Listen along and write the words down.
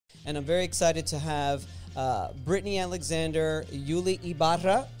And I'm very excited to have Brittany Alexander, Yuli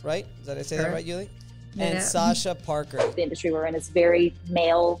Ibarra, right? Did I say that right, Yuli? And Sasha Parker. The industry we're in is very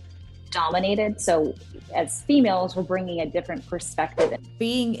male-dominated, so as females, we're bringing a different perspective.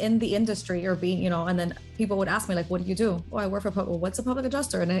 Being in the industry or being, and then people would ask me, like, what do you do? Oh, I work for public. Well, what's a public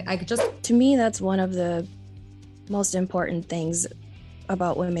adjuster? And I could just... To me, that's one of the most important things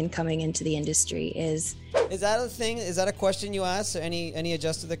about women coming into the industry is that a thing? Is that a question you ask any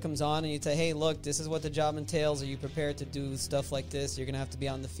adjuster that comes on and you say, hey, look, this is what the job entails. Are you prepared to do stuff like this? You're going to have to be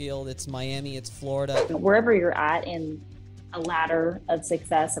on the field. It's Miami, it's Florida. Wherever you're at in a ladder of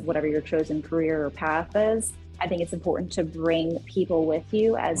success of whatever your chosen career or path is, I think it's important to bring people with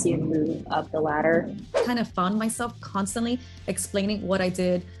you as you move up the ladder. I kind of found myself constantly explaining what I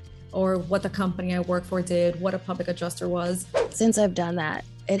did or what the company I work for did, what a public adjuster was. Since I've done that,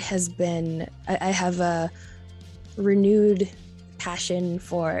 it has been, I have a renewed passion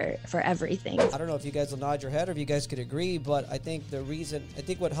for everything. I don't know if you guys will nod your head or if you guys could agree, but I think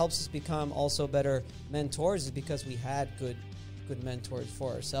what helps us become also better mentors is because we had good mentors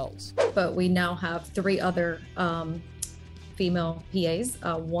for ourselves. But we now have 3 other female PAs,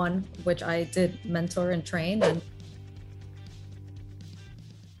 one which I did mentor and train. And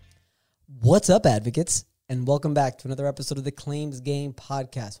what's up, advocates? And welcome back to another episode of the Claims Game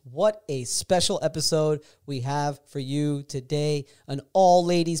Podcast. What a special episode we have for you today, an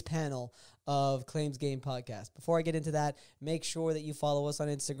all-ladies panel of Claims Game Podcast. Before I get into that, make sure that you follow us on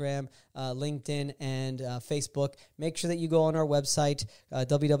Instagram, LinkedIn, and Facebook. Make sure that you go on our website,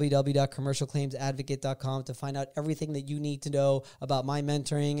 www.commercialclaimsadvocate.com, to find out everything that you need to know about my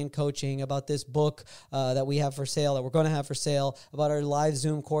mentoring and coaching, about this book that we have for sale, that we're going to have for sale, about our live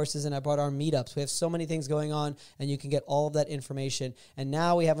Zoom courses, and about our meetups. We have so many things going on, and you can get all of that information. And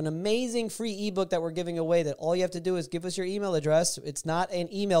now we have an amazing free ebook that we're giving away that all you have to do is give us your email address. It's not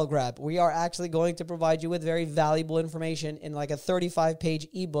an email grab. We are actually going to provide you with very valuable information in like a 35-page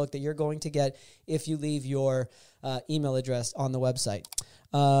ebook that you're going to get if you leave your email address on the website.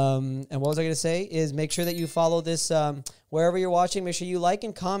 And what was I going to say is make sure that you follow this wherever you're watching. Make sure you like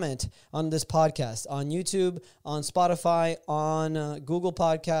and comment on this podcast on YouTube, on Spotify, on Google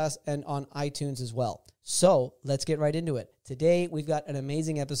Podcasts, and on iTunes as well. So let's get right into it. Today, we've got an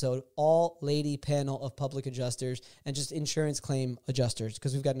amazing episode, all-lady panel of public adjusters and just insurance claim adjusters,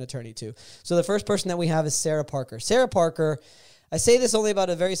 because we've got an attorney too. So the first person that we have is Sarah Parker. Sarah Parker, I say this only about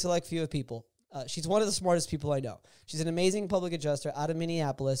a very select few of people. She's one of the smartest people I know. She's an amazing public adjuster out of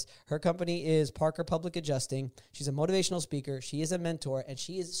Minneapolis. Her company is Parker Public Adjusting. She's a motivational speaker. She is a mentor, and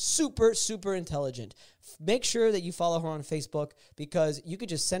she is super, super intelligent. Make sure that you follow her on Facebook, because you could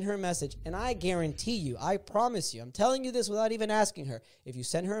just send her a message, and I guarantee you, I promise you, I'm telling you this without even asking her. If you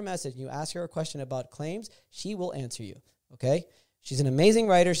send her a message and you ask her a question about claims, she will answer you, okay? She's an amazing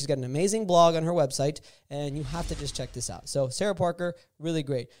writer. She's got an amazing blog on her website, and you have to just check this out. So Sarah Parker, really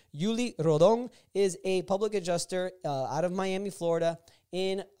great. Yuli Rodong is a public adjuster out of Miami, Florida,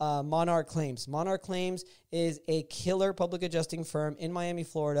 in Monarch Claims. Monarch Claims is a killer public adjusting firm in Miami,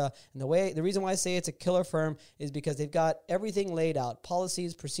 Florida. And the reason why I say it's a killer firm is because they've got everything laid out,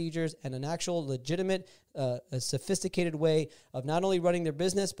 policies, procedures, and an actual legitimate, a sophisticated way of not only running their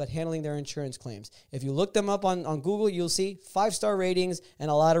business, but handling their insurance claims. If you look them up on Google, you'll see 5-star ratings and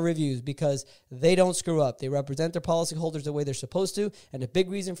a lot of reviews, because they don't screw up. They represent their policyholders the way they're supposed to. And a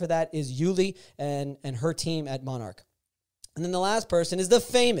big reason for that is Yuli and her team at Monarch. And then the last person is the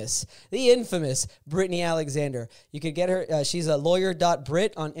famous, the infamous Brittany Alexander. You could get her, she's a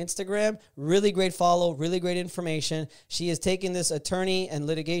lawyer.brit on Instagram. Really great follow, really great information. She has taken this attorney and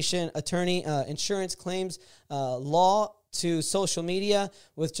litigation, insurance claims, law to social media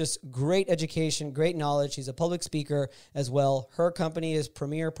with just great education, great knowledge. She's a public speaker as well. Her company is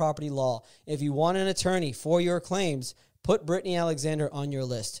Premier Property Law. If you want an attorney for your claims, put Brittany Alexander on your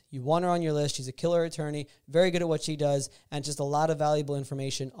list. You want her on your list. She's a killer attorney, very good at what she does, and just a lot of valuable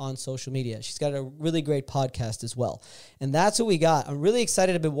information on social media. She's got a really great podcast as well. And that's what we got. I'm really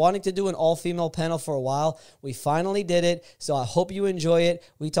excited. I've been wanting to do an all-female panel for a while. We finally did it, so I hope you enjoy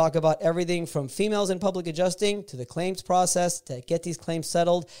it. We talk about everything from females in public adjusting to the claims process to get these claims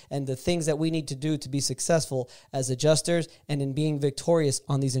settled and the things that we need to do to be successful as adjusters and in being victorious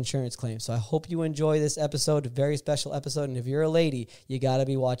on these insurance claims. So I hope you enjoy this episode, a very special episode. And if you're a lady, you got to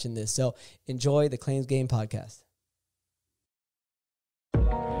be watching this. So enjoy the Claims Game Podcast.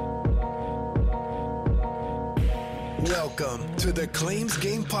 Welcome to the Claims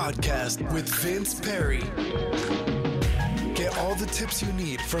Game Podcast with Vince Perry. Get all the tips you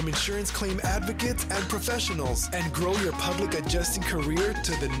need from insurance claim advocates and professionals and grow your public adjusting career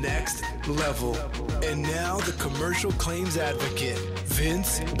to the next level. And now the commercial claims advocate,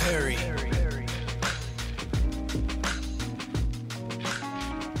 Vince Perry.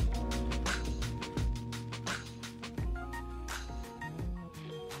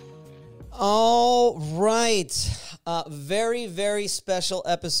 All right. Very, very special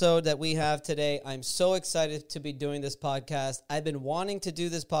episode that we have today. I'm so excited to be doing this podcast. I've been wanting to do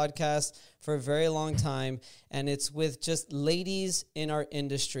this podcast for a very long time, and it's with just ladies in our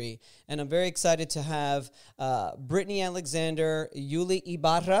industry. And I'm very excited to have Brittany Alexander, Yuli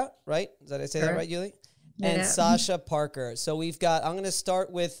Ibarra, right? Did I say that right, Yuli? And Sasha Parker. So we've got, I'm going to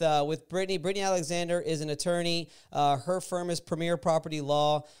start with Brittany. Brittany Alexander is an attorney. Her firm is Premier Property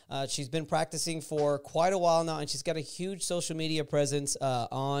Law. She's been practicing for quite a while now, and she's got a huge social media presence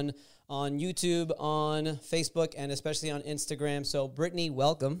on YouTube, on Facebook, and especially on Instagram. So Brittany,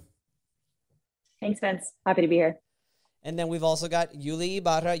 welcome. Thanks, Vince. Happy to be here. And then we've also got Yuli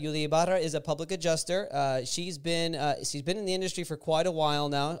Ibarra. Yuli Ibarra is a public adjuster. She's been in the industry for quite a while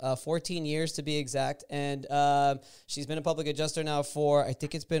now, 14 years to be exact. And she's been a public adjuster now for, I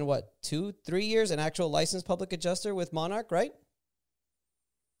think it's been, 2-3 years, an actual licensed public adjuster with Monarch, right?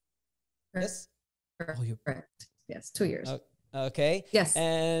 Yes. Correct. Yes, 2 years. Okay. Yes.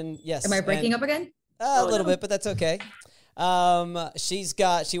 And yes. Am I breaking up again? A little bit, but that's okay.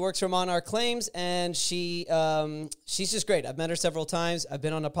 She works for Monarch Claims, and she's just great. I've met her several times. I've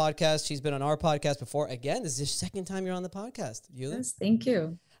been on a podcast. She's been on our podcast before. Again, this is the second time you're on the podcast. Yuli? Yes, thank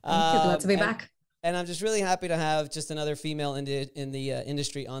you. Thank you. Glad to be back. And I'm just really happy to have just another female in the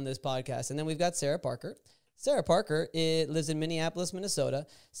industry on this podcast. And then we've got Sarah Parker. Sarah Parker lives in Minneapolis, Minnesota.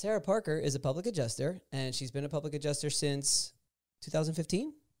 Sarah Parker is a public adjuster, and she's been a public adjuster since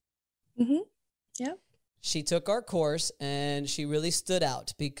 2015. Mm-hmm. Yeah. She took our course, and she really stood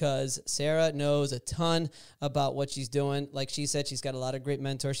out because Sarah knows a ton about what she's doing. Like she said, she's got a lot of great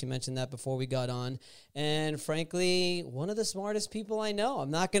mentors. She mentioned that before we got on. And frankly, one of the smartest people I know.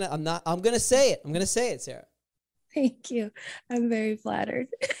 I'm going to say it. I'm going to say it, Sarah. Thank you. I'm very flattered.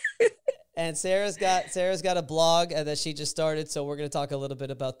 And Sarah's got a blog that she just started, so we're going to talk a little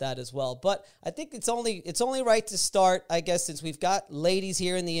bit about that as well. But I think it's only right to start, I guess, since we've got ladies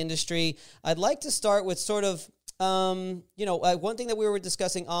here in the industry. I'd like to start with sort of, one thing that we were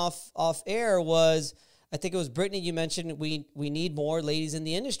discussing off air was, I think it was Brittany, you mentioned we need more ladies in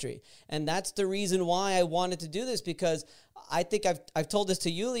the industry. And that's the reason why I wanted to do this, because I think I've told this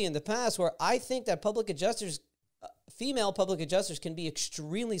to Yuli in the past, where I think that female public adjusters can be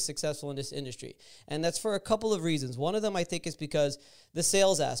extremely successful in this industry. And that's for a couple of reasons. One of them, I think, is because the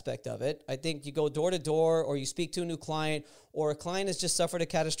sales aspect of it. I think you go door to door, or you speak to a new client, or a client has just suffered a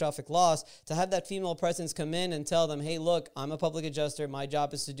catastrophic loss, to have that female presence come in and tell them, hey, look, I'm a public adjuster. My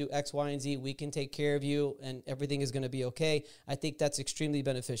job is to do X, Y, and Z. We can take care of you, and everything is going to be okay. I think that's extremely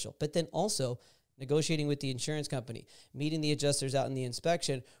beneficial. But then also, negotiating with the insurance company, meeting the adjusters out in the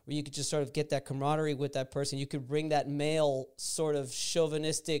inspection, where you could just sort of get that camaraderie with that person. You could bring that male sort of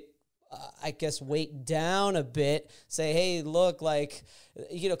chauvinistic, weight down a bit. Say, hey, look,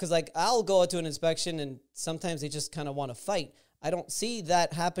 because I'll go to an inspection and sometimes they just kind of want to fight. I don't see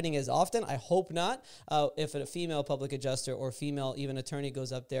that happening as often. I hope not. If a female public adjuster or female even attorney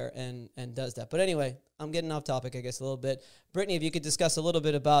goes up there and does that. But anyway, I'm getting off topic, I guess, a little bit. Brittany, if you could discuss a little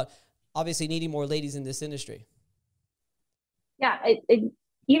bit about obviously needing more ladies in this industry. Yeah, it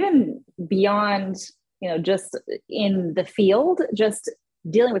even beyond, just in the field, just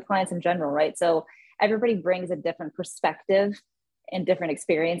dealing with clients in general, right? So everybody brings a different perspective and different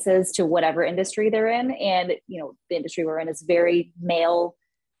experiences to whatever industry they're in. And, the industry we're in is very male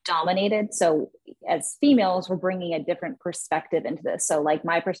dominated. So as females, we're bringing a different perspective into this. So like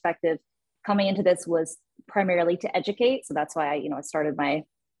my perspective coming into this was primarily to educate. So that's why I started my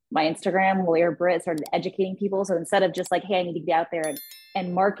Instagram, Lawyer Brit, started educating people. So instead of just like, hey, I need to get out there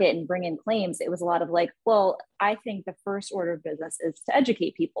and market and bring in claims, it was a lot of like, well, I think the first order of business is to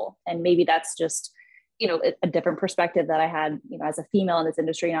educate people. And maybe that's just, a different perspective that I had, as a female in this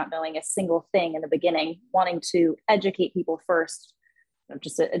industry, not knowing a single thing in the beginning, wanting to educate people first,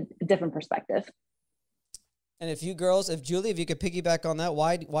 just a different perspective. And if Julie, if you could piggyback on that,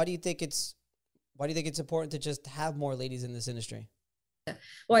 why do you think it's important to just have more ladies in this industry?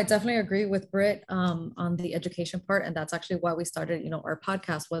 Well, I definitely agree with Britt on the education part. And that's actually why we started, our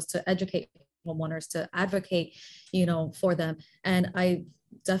podcast, was to educate homeowners, to advocate, for them. And I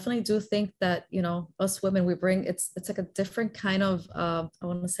definitely do think that, us women, we bring, it's like a different kind of, I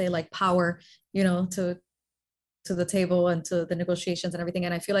want to say like power, to the table and to the negotiations and everything.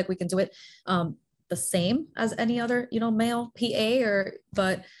 And I feel like we can do it the same as any other, male PA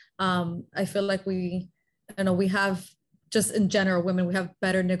but I feel like we have, just in general, women, we have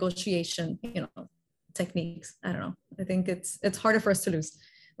better negotiation, techniques. I don't know. I think it's harder for us to lose.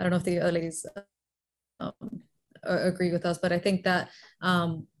 I don't know if the other ladies um, agree with us, but I think that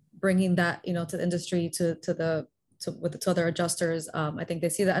bringing that, to the industry, to other adjusters, I think they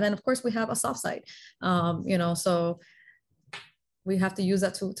see that. And then of course we have a soft side, so we have to use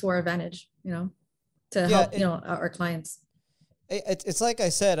that to our advantage, to help, our clients. It's like I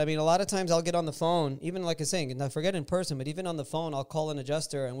said, I mean, a lot of times I'll get on the phone, even like I was saying, not forget in person, but even on the phone, I'll call an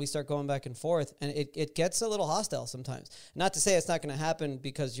adjuster and we start going back and forth, and it gets a little hostile sometimes. Not to say it's not going to happen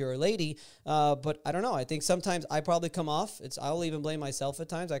because you're a lady, but I don't know. I think sometimes I probably come off, I'll even blame myself at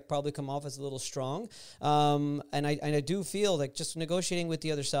times. I probably come off as a little strong. And I do feel like just negotiating with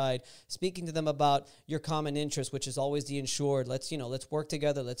the other side, speaking to them about your common interest, which is always the insured. Let's work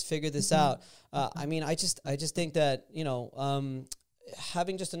together. Let's figure this out. I mean, I just think that,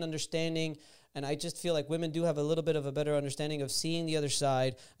 having just an understanding, and I just feel like women do have a little bit of a better understanding of seeing the other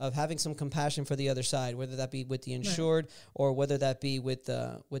side, of having some compassion for the other side, whether that be with the insured, right, or whether that be with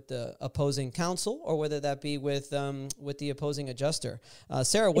the opposing counsel, or whether that be with the opposing adjuster.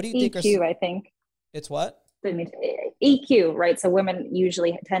 Sarah, what do you think? EQ, I think. It's what? EQ, right? So women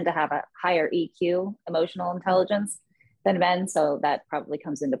usually tend to have a higher EQ, emotional intelligence, than men. So that probably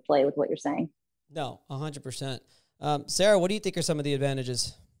comes into play with what you're saying. No, 100%. Sarah, what do you think are some of the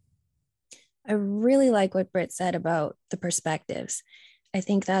advantages? I really like what Britt said about the perspectives. I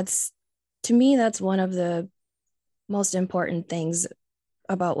think that's one of the most important things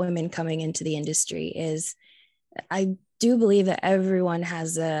about women coming into the industry. Is I do believe that everyone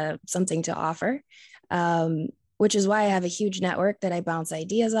has something to offer, which is why I have a huge network that I bounce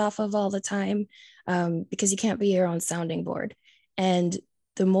ideas off of all the time, because you can't be your own sounding board. And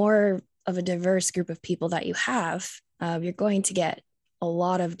the more of a diverse group of people that you have, you're going to get a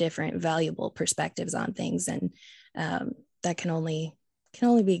lot of different valuable perspectives on things, and that can only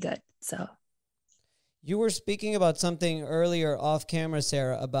be good. So you were speaking about something earlier off camera,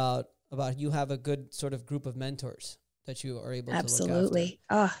 Sarah, about you have a good sort of group of mentors that you are able to look after. Absolutely.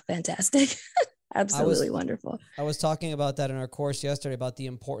 Oh, fantastic. Absolutely wonderful. I was talking about that in our course yesterday, about the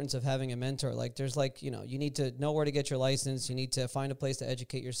importance of having a mentor. Like there's you need to know where to get your license. You need to find a place to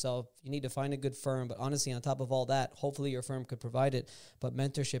educate yourself. You need to find a good firm. But honestly, on top of all that, hopefully your firm could provide it. But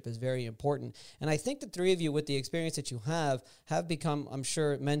mentorship is very important. And I think the three of you, with the experience that you have become, I'm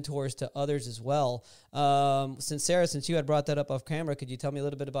sure, mentors to others as well. Sarah, since you had brought that up off camera, could you tell me a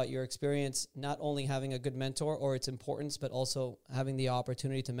little bit about your experience, not only having a good mentor or its importance, but also having the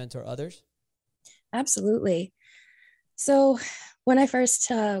opportunity to mentor others? Absolutely. So when I first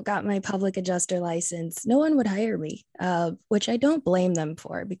got my public adjuster license, no one would hire me, which I don't blame them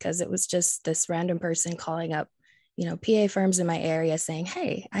for, because it was just this random person calling up, PA firms in my area saying,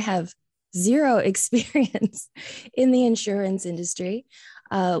 hey, I have zero experience in the insurance industry.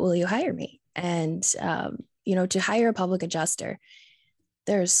 Will you hire me? And, to hire a public adjuster,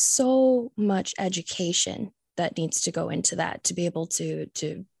 there's so much education that needs to go into that to be able to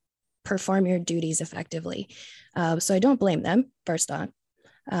perform your duties effectively. So I don't blame them, first on.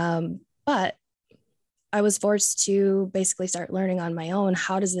 But I was forced to basically start learning on my own.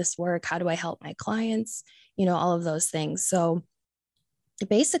 How does this work? How do I help my clients? All of those things. So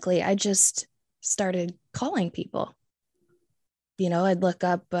basically, I just started calling people. I'd look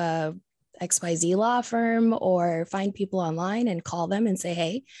up XYZ law firm or find people online and call them and say,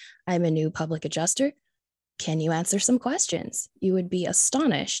 hey, I'm a new public adjuster. Can you answer some questions? You would be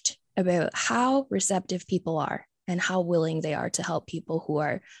astonished about how receptive people are and how willing they are to help people who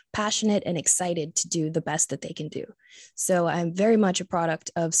are passionate and excited to do the best that they can do. So I'm very much a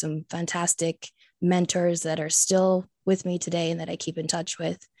product of some fantastic mentors that are still with me today and that I keep in touch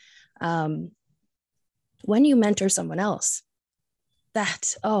with. When you mentor someone else,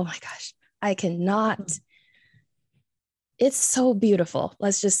 oh my gosh, I cannot, it's so beautiful.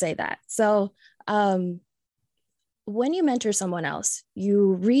 Let's just say that. So, when you mentor someone else,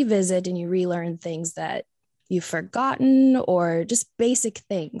 you revisit and you relearn things that you've forgotten, or just basic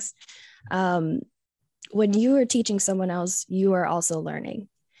things. When you are teaching someone else, you are also learning.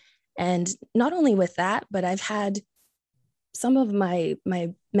 And not only with that, but I've had some of my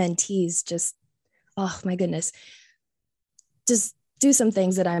mentees just, oh my goodness, just do some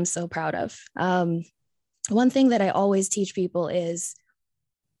things that I'm so proud of. One thing that I always teach people is,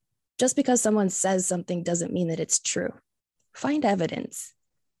 just because someone says something doesn't mean that it's true. Find evidence,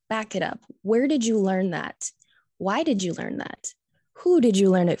 back it up. Where did you learn that? Why did you learn that? Who did you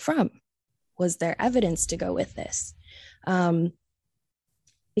learn it from? Was there evidence to go with this?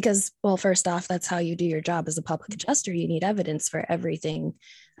 Because, well, first off, that's how you do your job as a public adjuster. You need evidence for everything,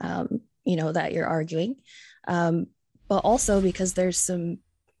 that you're arguing. But also because there's some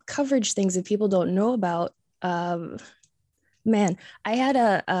coverage things that people don't know about. Man, I had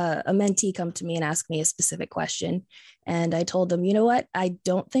a mentee come to me and ask me a specific question. And I told them, you know what? I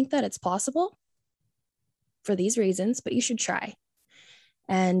don't think that it's possible for these reasons, but you should try.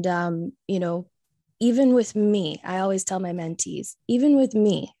 And, even with me, I always tell my mentees, even with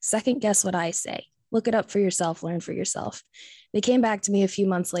me, second guess what I say. Look it up for yourself, learn for yourself. They came back to me a few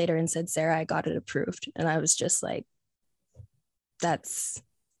months later and said, Sarah, I got it approved. And I was just like, that's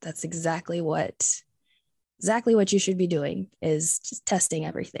exactly what you should be doing, is just testing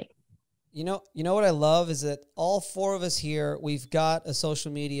everything. You know what I love is that all four of us here, we've got a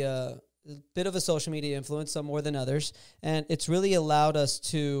bit of a social media influence, some more than others, and it's really allowed us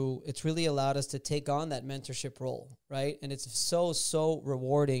to take on that mentorship role, right? And it's so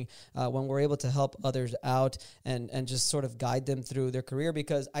rewarding when we're able to help others out and just sort of guide them through their career.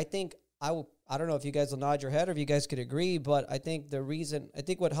 Because I think I don't know if you guys will nod your head or if you guys could agree, but I think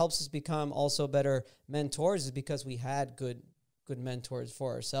what helps us become also better mentors is because we had good mentors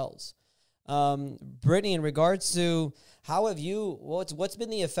for ourselves. Brittany, in regards to what's been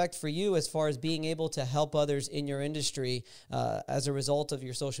the effect for you as far as being able to help others in your industry as a result of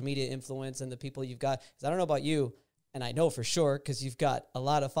your social media influence and the people you've got? Because I don't know about you, and I know for sure because you've got a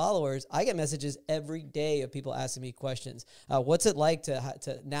lot of followers. I get messages every day of people asking me questions. What's it like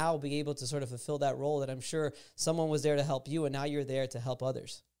to now be able to sort of fulfill that role that I'm sure someone was there to help you and now you're there to help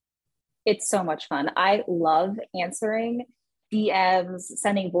others? It's so much fun. I love answering DMs,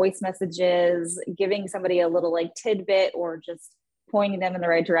 sending voice messages, giving somebody a little like tidbit or just pointing them in the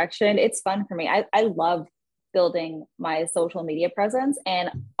right direction. It's fun for me. I love building my social media presence. And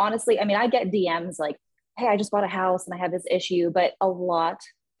honestly, I mean, I get DMs like, hey, I just bought a house and I have this issue, but a lot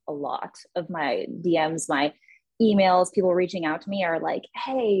of my DMs, my emails, people reaching out to me are like,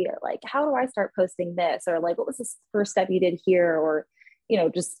 hey, like, how do I start posting this? Or like, what was the first step you did here? Or,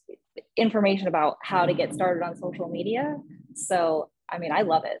 just information about how to get started on social media. So, I mean, I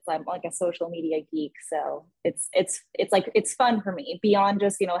love it. So I'm like a social media geek. So it's fun for me beyond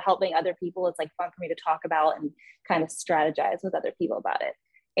just, helping other people. It's like fun for me to talk about and kind of strategize with other people about it.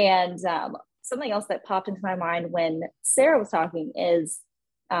 And something else that popped into my mind when Sarah was talking is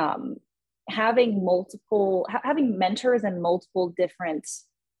having mentors in multiple different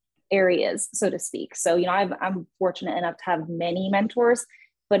areas, so to speak. So, I'm fortunate enough to have many mentors,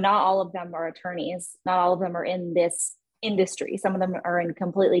 but not all of them are attorneys. Not all of them are in this industry. Some of them are in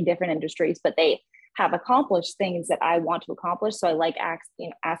completely different industries, but they have accomplished things that I want to accomplish. So I like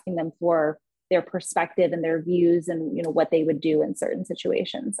asking them for their perspective and their views and, what they would do in certain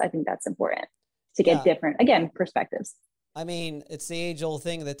situations. I think that's important to get different, again, perspectives. I mean, it's the age-old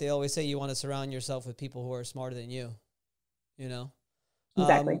thing that they always say, you want to surround yourself with people who are smarter than you,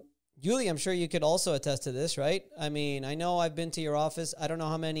 Exactly. Julie, I'm sure you could also attest to this, right? I mean, I know I've been to your office. I don't know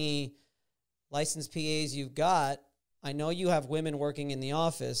how many licensed PAs you've got. I know you have women working in the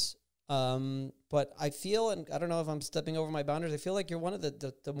office, but I feel, and I don't know if I'm stepping over my boundaries, I feel like you're one of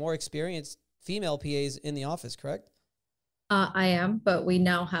the more experienced female PAs in the office, correct? I am, but we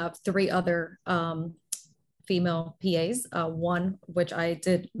now have 3 other female PAs, one which I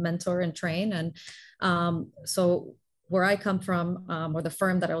did mentor and train. And so where I come from, or the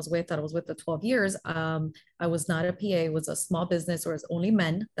firm that I was with for 12 years, I was not a PA. It was a small business where it was only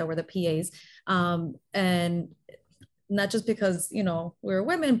men that were the PAs. And not just because, we were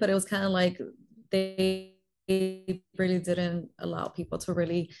women, but it was kind of like they really didn't allow people to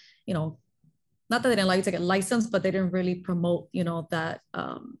really, not that they didn't like to get licensed, but they didn't really promote, that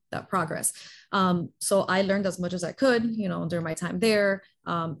progress. So I learned as much as I could, during my time there,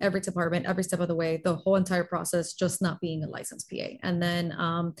 every department, every step of the way, the whole entire process, just not being a licensed PA. And then,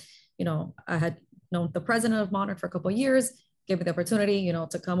 I had known the president of Monarch for a couple of years, gave me the opportunity,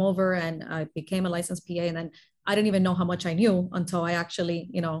 to come over, and I became a licensed PA. And then I didn't even know how much I knew until I actually,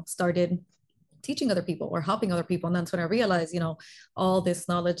 started teaching other people or helping other people. And that's when I realized, all this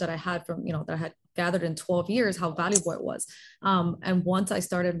knowledge that I had from, that I had gathered in 12 years, how valuable it was. And once I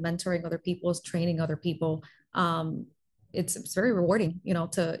started mentoring other people, training other people, it's very rewarding,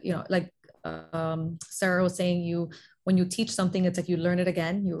 like Sarah was saying, when you teach something, it's like you learn it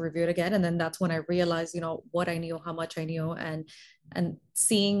again, you review it again. And then that's when I realized, what I knew, how much I knew, and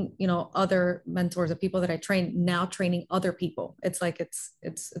seeing, other mentors of people that I train now training other people. It's like,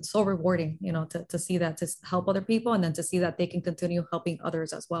 it's so rewarding, to see that, to help other people, and then to see that they can continue helping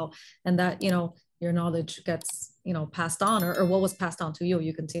others as well. And that, your knowledge gets, passed on, or what was passed on to you,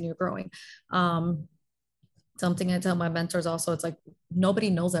 you continue growing. Something I tell my mentors also, it's like,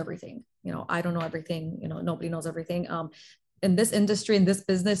 nobody knows everything. I don't know everything, nobody knows everything. in this industry, in this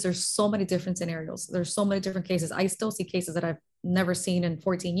business, there's so many different scenarios. There's so many different cases. I still see cases that I've never seen in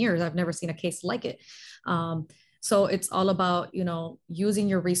 14 years. I've never seen a case like it. So it's all about, you know, using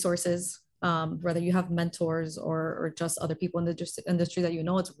your resources, whether you have mentors or just other people in the industry that, you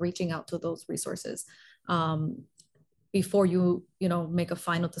know, it's reaching out to those resources before you know, make a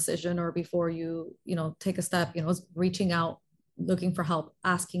final decision, or before you know, take a step, you know, it's reaching out, looking for help,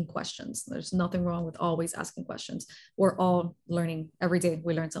 asking questions. There's nothing wrong with always asking questions. We're all learning every day.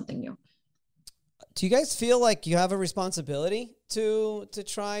 We learn something new. Do you guys feel like you have a responsibility to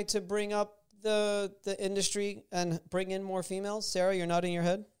try to bring up the industry and bring in more females? Sarah, you're nodding your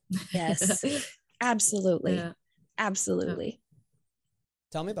head. Yes, absolutely. Yeah. Absolutely.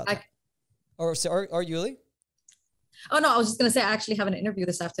 Tell me about that. Or Yuli? Oh no, I was just gonna say I actually have an interview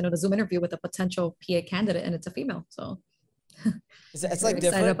this afternoon, a Zoom interview with a potential PA candidate, and it's a female. So it's like excited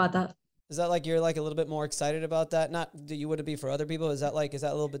different about that. Is that like you're like a little bit more excited about that? Not that you would be for other people. Is that a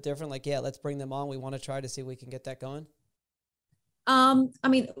little bit different? Like, yeah, let's bring them on. We want to try to see if we can get that going. I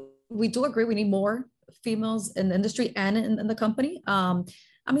mean, we do agree we need more females in the industry and in the company.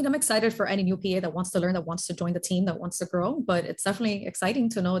 I mean, I'm excited for any new PA that wants to learn, that wants to join the team, that wants to grow, but it's definitely exciting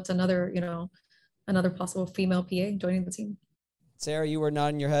to know it's another, you know, another possible female PA joining the team. Sarah, you were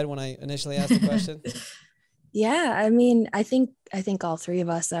nodding your head when I initially asked the question. Yeah, I mean, I think all three of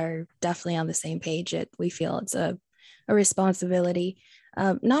us are definitely on the same page. We feel it's a responsibility,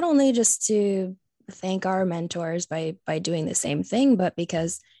 not only just to thank our mentors by doing the same thing, but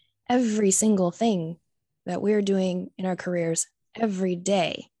because every single thing that we're doing in our careers every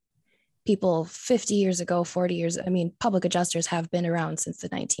day, people 50 years ago, 40 years, I mean, public adjusters have been around since the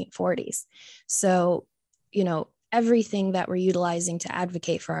 1940s. So, you know, everything that we're utilizing to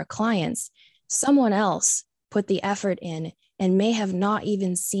advocate for our clients, someone else put the effort in and may have not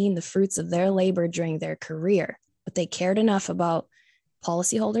even seen the fruits of their labor during their career, but they cared enough about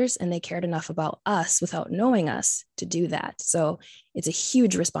policyholders and they cared enough about us without knowing us to do that. So it's a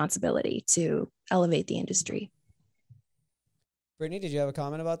huge responsibility to elevate the industry. Brittany, did you have a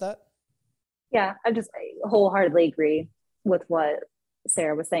comment about that? Yeah, I wholeheartedly agree with what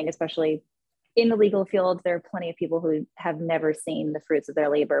Sarah was saying, especially in the legal field. There are plenty of people who have never seen the fruits of their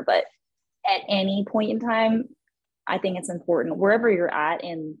labor, but at any point in time, I think it's important, wherever you're at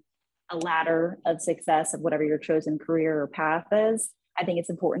in a ladder of success of whatever your chosen career or path is, I think it's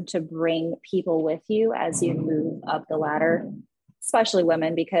important to bring people with you as you move up the ladder, especially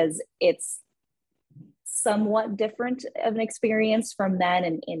women, because it's somewhat different of an experience from then,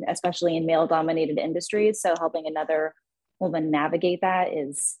 and especially in male-dominated industries. So helping another woman navigate that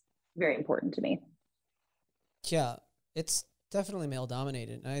is very important to me. Yeah, it's definitely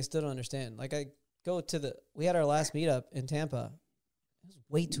male-dominated, and I still don't understand. Like, we had our last meetup in Tampa. There's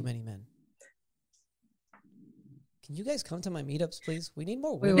way too many men. Can you guys come to my meetups, please? We need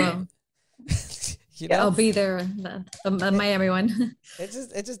more women. We will. You know? I'll be there, the Miami one. It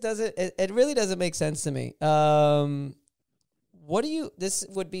just doesn't, it really doesn't make sense to me. This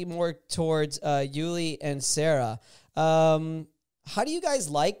would be more towards Yuli and Sarah. How do you guys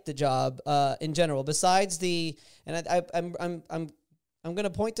like the job in general? Besides I'm going to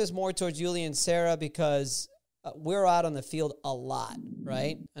point this more towards Yuli and Sarah because we're out on the field a lot,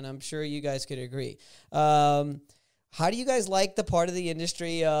 right? And I'm sure you guys could agree. How do you guys like the part of the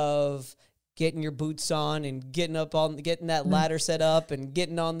industry of getting your boots on and getting that ladder set up and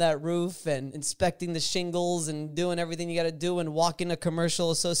getting on that roof and inspecting the shingles and doing everything you got to do and walking a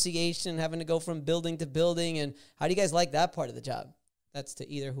commercial association, having to go from building to building? And how do you guys like that part of the job? That's to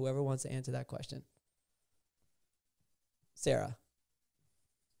either whoever wants to answer that question. Sarah.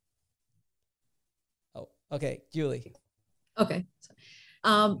 Oh, okay. Julie. Okay.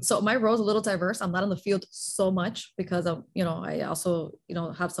 So my role is a little diverse. I'm not in the field so much because of, you know, I also, you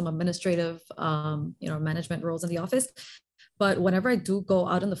know, have some administrative, you know, management roles in the office. But whenever I do go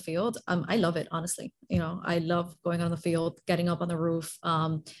out in the field, I love it, honestly. You know, I love going on the field, getting up on the roof,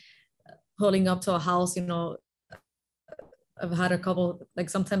 pulling up to a house. You know, I've had a couple, like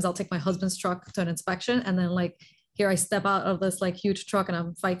sometimes I'll take my husband's truck to an inspection, and then like here I step out of this like huge truck and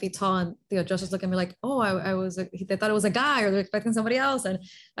I'm 5 feet tall, and the adjusters look at me like, oh, they thought it was a guy, or they're expecting somebody else. And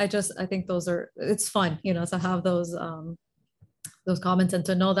I think it's fun, you know, to have those comments and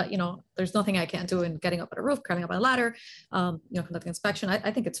to know that, you know, there's nothing I can't do in getting up at a roof, climbing up a ladder, you know, conducting inspection.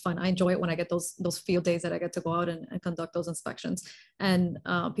 I think it's fun. I enjoy it when I get those field days that I get to go out and conduct those inspections. And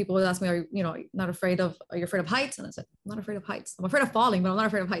people would ask me, are you afraid of heights? And I said, I'm not afraid of heights. I'm afraid of falling, but I'm not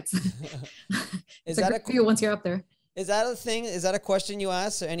afraid of heights. It's a great view once you're up there. Is that a thing? Is that a question you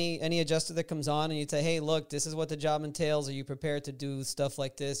ask any adjuster that comes on and you say, hey, look, this is what the job entails. Are you prepared to do stuff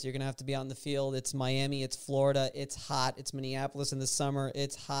like this? You're going to have to be out in the field. It's Miami. It's Florida. It's hot. It's Minneapolis in the summer.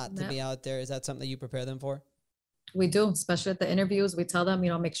 It's hot to be out there. Is that something that you prepare them for? We do, especially at the interviews. We tell them,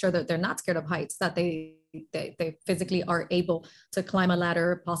 make sure that they're not scared of heights, that they physically are able to climb a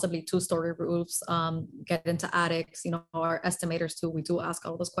ladder, possibly 2-story roofs, get into attics. Our estimators too. We do ask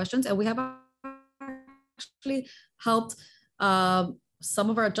all those questions, and we have actually helped some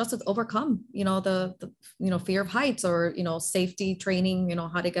of our adjusters overcome, the fear of heights, or safety training,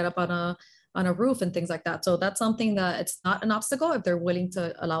 how to get up on a roof and things like that. So that's something that it's not an obstacle if they're willing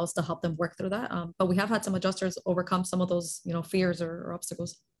to allow us to help them work through that. But we have had some adjusters overcome some of those, fears or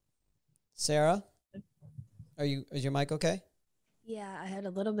obstacles. Sarah, is your mic okay? Yeah, I had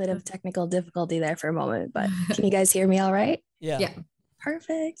a little bit of technical difficulty there for a moment, but can you guys hear me all right? Yeah.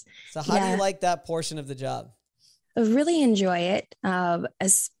 Perfect. So how do you like that portion of the job? I really enjoy it,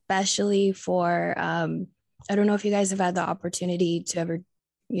 especially for, I don't know if you guys have had the opportunity to ever,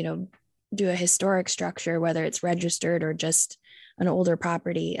 do a historic structure, whether it's registered or just an older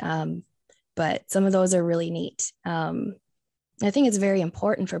property. But some of those are really neat. I think it's very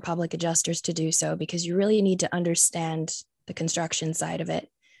important for public adjusters to do so, because you really need to understand the construction side of it.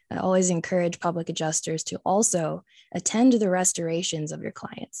 I always encourage public adjusters to also attend to the restorations of your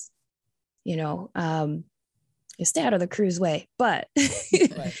clients. You stay out of the crew's way, but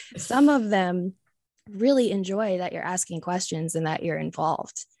Right. Some of them really enjoy that you're asking questions and that you're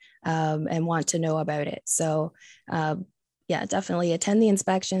involved, and want to know about it. So definitely attend the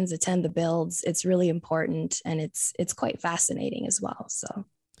inspections, attend the builds. It's really important, and it's quite fascinating as well. So.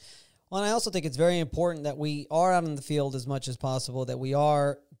 Well, and I also think it's very important that we are out in the field as much as possible, that we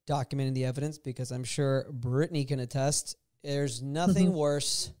are documenting the evidence, because I'm sure Brittany can attest, there's nothing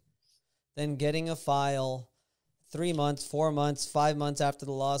worse than getting a file 3 months, 4 months, 5 months after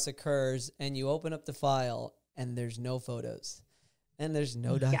the loss occurs, and you open up the file and there's no photos and there's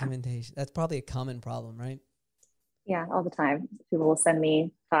no documentation. That's probably a common problem, right? Yeah, all the time. People will send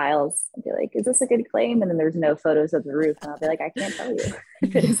me files and be like, is this a good claim? And then there's no photos of the roof. And I'll be like, I can't tell you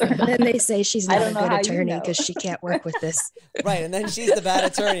if it is or not. Then they say she's not a good attorney because she can't work with this. Right. And then she's the bad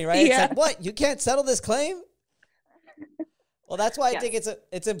attorney, right? It's like, what? You can't settle this claim? Well, that's why I think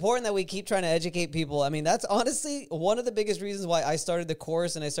it's important that we keep trying to educate people. I mean, that's honestly one of the biggest reasons why I started the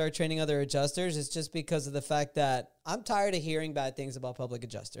course and I started training other adjusters, is just because of the fact that I'm tired of hearing bad things about public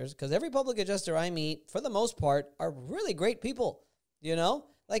adjusters, because every public adjuster I meet, for the most part, are really great people,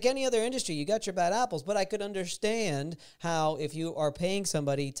 Like any other industry, you got your bad apples, but I could understand how if you are paying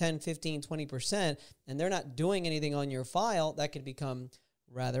somebody 10, 15, 20% and they're not doing anything on your file, that could become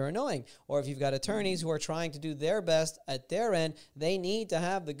rather annoying. Or if you've got attorneys who are trying to do their best at their end, they need to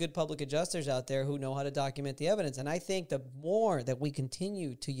have the good public adjusters out there who know how to document the evidence. And I think the more that we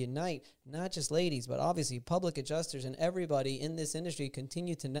continue to unite, not just ladies, but obviously public adjusters and everybody in this industry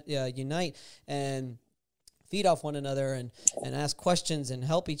continue to unite and feed off one another and ask questions and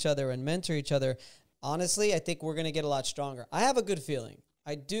help each other and mentor each other, honestly, I think we're going to get a lot stronger. I have a good feeling.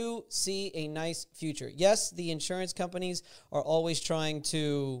 I do see a nice future. Yes, the insurance companies are always trying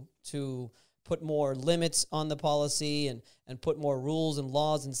to put more limits on the policy and put more rules and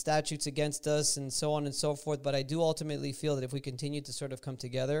laws and statutes against us and so on and so forth. But I do ultimately feel that if we continue to sort of come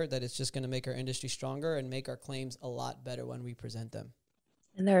together, that it's just going to make our industry stronger and make our claims a lot better when we present them.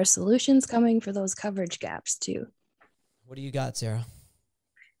 And there are solutions coming for those coverage gaps too. What do you got, Sarah?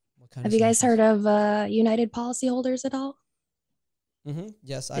 What kind Have you guys heard of United Policyholders at all? Mm-hmm.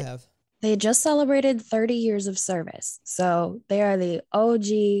 Yes, I have. They just celebrated 30 years of service. So they are the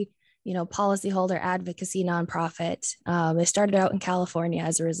OG, policyholder advocacy nonprofit. They started out in California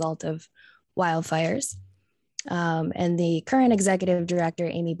as a result of wildfires. And the current executive director,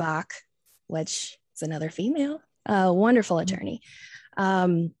 Amy Bach, which is another female, wonderful attorney.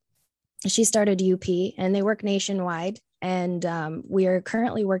 She started UP, and they work nationwide. And we are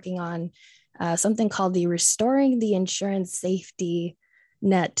currently working on something called the Restoring the Insurance Safety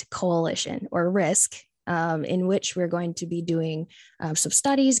Net Coalition, or RISC, in which we're going to be doing some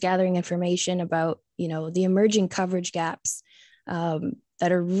studies, gathering information about, the emerging coverage gaps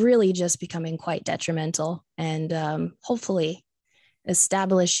that are really just becoming quite detrimental, and hopefully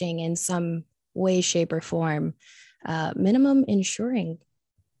establishing in some way, shape, or form minimum insuring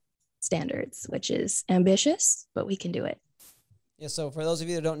standards, which is ambitious, but we can do it. Yeah, so for those of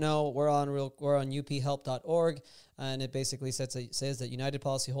you that don't know, we're on uphelp.org, and it basically says that United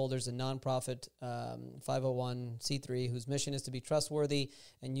Policyholders, a nonprofit 501c3 whose mission is to be trustworthy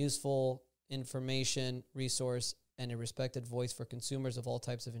and useful information, resource, and a respected voice for consumers of all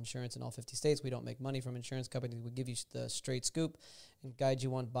types of insurance in all 50 states. We don't make money from insurance companies. We give you the straight scoop and guide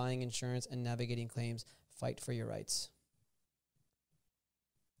you on buying insurance and navigating claims. Fight for your rights.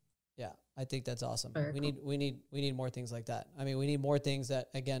 Yeah, I think that's awesome. We need more things like that. I mean, we need more things that,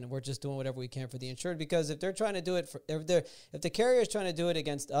 again, we're just doing whatever we can for the insured, because if they're trying to do it if the carrier is trying to do it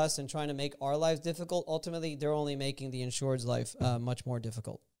against us and trying to make our lives difficult, ultimately they're only making the insured's life much more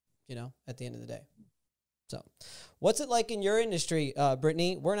difficult, at the end of the day. So what's it like in your industry,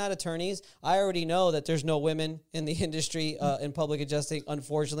 Brittany? We're not attorneys. I already know that there's no women in the industry in public adjusting,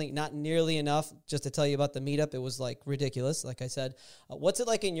 unfortunately, not nearly enough. Just to tell you about the meetup, it was like ridiculous, like I said. What's it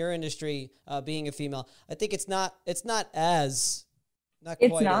like in your industry being a female? I think it's not as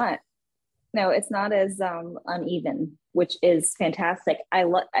uneven, which is fantastic. I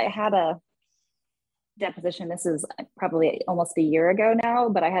had a deposition. This is probably almost a year ago now,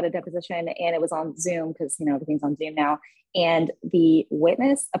 but I had a deposition and it was on Zoom because everything's on Zoom now. And the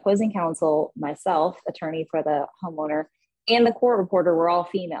witness, opposing counsel, myself, attorney for the homeowner, and the court reporter were all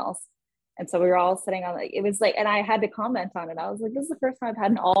females. And so we were all sitting on it was like, and I had to comment on it. I was like, this is the first time I've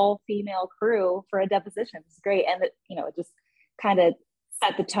had an all female crew for a deposition. It's great. And it just kind of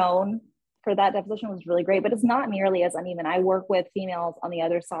set the tone for that deposition. Was really great, but it's not nearly as uneven. I work with females on the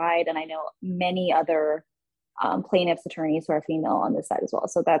other side, and I know many other plaintiffs' attorneys who are female on this side as well.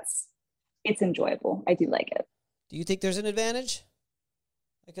 So it's enjoyable. I do like it. Do you think there's an advantage?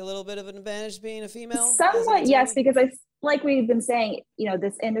 Like a little bit of an advantage being a female? Somewhat, yes, because like we've been saying,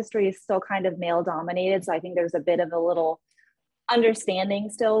 this industry is still kind of male dominated. So I think there's a bit of a little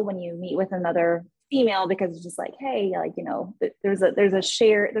understanding still when you meet with another female, because it's just like, hey, there's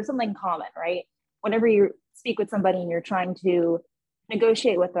something common, right? Whenever you speak with somebody and you're trying to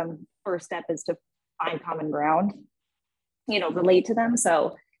negotiate with them, first step is to find common ground, relate to them.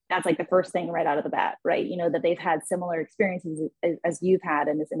 So that's like the first thing right out of the bat, right? That they've had similar experiences as you've had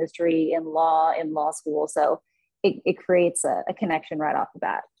in this industry, in law school. So it creates a connection right off the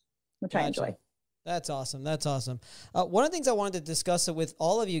bat, which I enjoy. That's awesome. That's awesome. One of the things I wanted to discuss with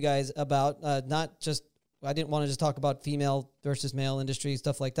all of you guys about, not just, I didn't want to just talk about female versus male industry,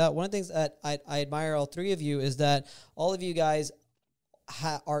 stuff like that. One of the things that I admire all three of you is that all of you guys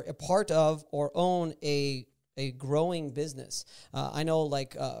are a part of or own a growing business. I know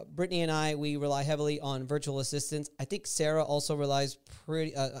Brittany and I, we rely heavily on virtual assistants. I think Sarah also relies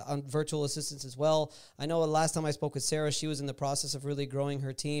pretty on virtual assistants as well. I know the last time I spoke with Sarah, she was in the process of really growing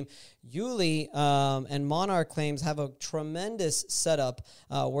her team. Yuli and Monarch Claims have a tremendous setup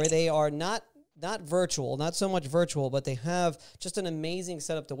where they are not virtual, not so much virtual, but they have just an amazing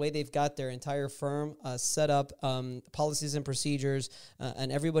setup, the way they've got their entire firm set up, policies and procedures,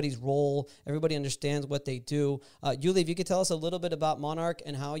 and everybody's role. Everybody understands what they do. Yuli, if you could tell us a little bit about Monarch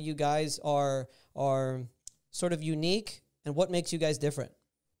and how you guys are sort of unique and what makes you guys different.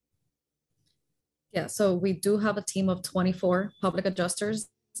 Yeah, so we do have a team of 24 public adjusters.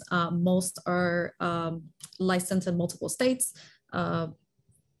 Most are licensed in multiple states.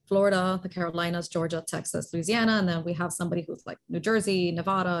 Florida, the Carolinas, Georgia, Texas, Louisiana, and then we have somebody who's like New Jersey,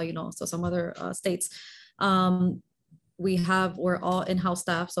 Nevada, so some other states. We're all in-house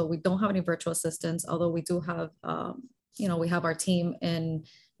staff, so we don't have any virtual assistants, although we do have, we have our team in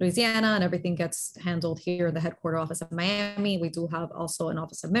Louisiana, and everything gets handled here in the headquarter office in Miami. We do have also an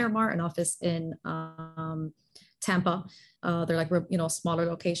office in Miramar, an office in Tampa. They're like, smaller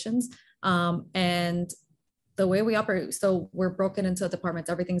locations. And the way we operate, so we're broken into departments.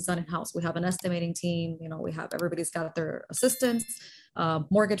 Everything's done in-house. We have an estimating team. Everybody's got their assistants,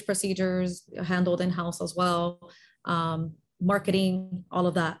 mortgage procedures handled in-house as well, marketing, all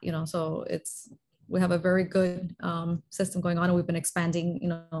of that. So we have a very good system going on, and we've been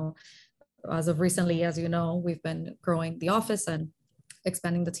expanding. As of recently, as we've been growing the office and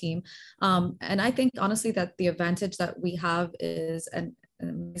expanding the team. And I think honestly that the advantage that we have is, and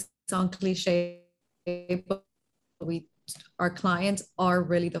it sounds cliche, but our clients are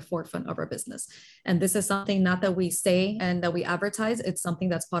really the forefront of our business. And this is something not that we say and that we advertise, it's something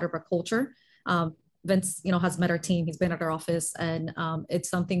that's part of our culture. Vince, has met our team. He's been at our office, and it's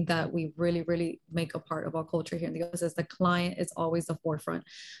something that we really, really make a part of our culture here in the office. The client is always the forefront,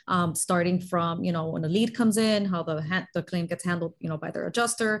 starting from, when a lead comes in, how the claim gets handled, by their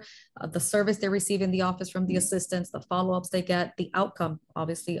adjuster, the service they receive in the office from the assistants, the follow-ups they get, the outcome,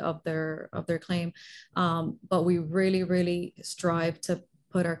 obviously, of their claim. But we really, really strive to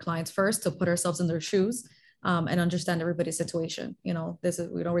put our clients first, to put ourselves in their shoes. And understand everybody's situation.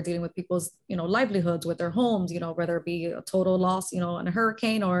 We're dealing with people's, livelihoods with their homes, whether it be a total loss, in a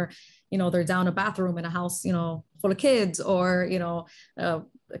hurricane, or, they're down a bathroom in a house, full of kids, or, a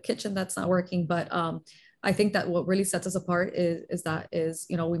kitchen that's not working. But I think that what really sets us apart is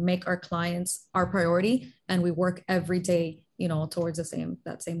you know, we make our clients our priority and we work every day, you know, towards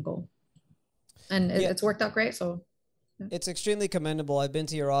that same goal. And it's worked out great. So it's extremely commendable. I've been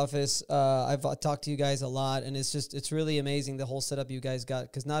to your office. I've talked to you guys a lot, and it's really amazing the whole setup you guys got.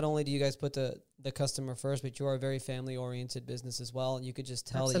 Because not only do you guys put the customer first, but you are a very family oriented business as well. And you could just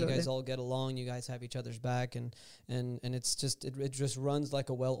tell that you guys all get along. You guys have each other's back, and it's just it just runs like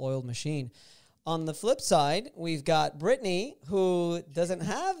a well-oiled machine. On the flip side, we've got Brittany, who doesn't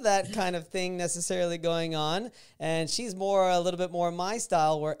have that kind of thing necessarily going on. And she's a little bit more my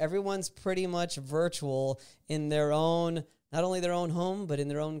style, where everyone's pretty much virtual in their own, not only their own home, but in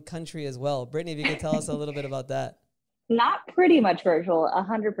their own country as well. Brittany, if you could tell us a little bit about that. Not pretty much virtual,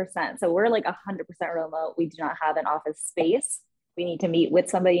 100%. So we're like 100% remote. We do not have an office space. We need to meet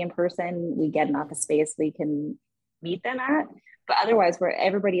with somebody in person. We get an office space we can meet them at. But otherwise,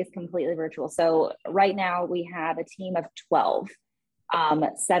 everybody is completely virtual. So right now we have a team of 12.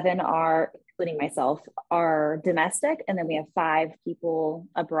 7 are, including myself, are domestic. And then we have 5 people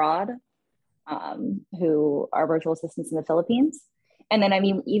abroad who are virtual assistants in the Philippines. And then, I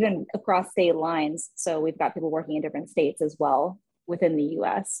mean, even across state lines. So we've got people working in different states as well within the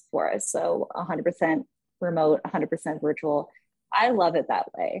US for us. So 100% remote, 100% virtual. I love it that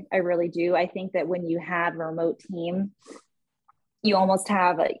way. I really do. I think that when you have a remote team, you almost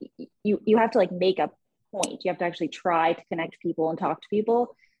have you have to like make a point. You have to actually try to connect people and talk to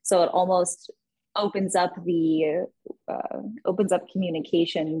people. So it almost opens up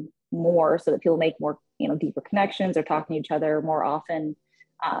communication more, so that people make more, you know, deeper connections or talking to each other more often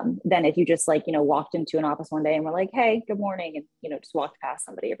than if you just like, you know, walked into an office one day and were like, hey, good morning, and, you know, just walked past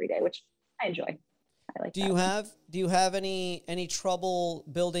somebody every day, which I enjoy. I like. Do you have any trouble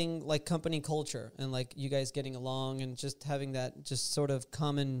building like company culture and like you guys getting along and just having that just sort of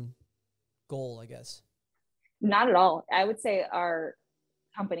common goal, I guess? Not at all. I would say our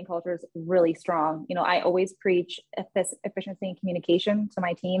company culture is really strong. You know, I always preach efficiency and communication to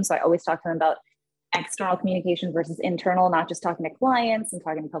my team. So I always talk to them about external communication versus internal, not just talking to clients and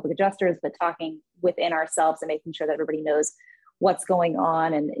talking to public adjusters, but talking within ourselves and making sure that everybody knows what's going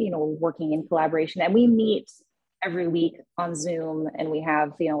on and, you know, working in collaboration. And we meet every week on Zoom, and we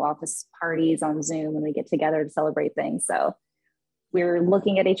have, you know, office parties on Zoom, and we get together to celebrate things. So we're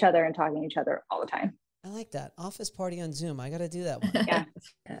looking at each other and talking to each other all the time. I like that. Office party on Zoom. I got to do that one. Yeah.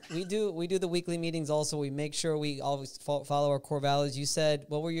 We do the weekly meetings also. We make sure we always follow our core values. You said,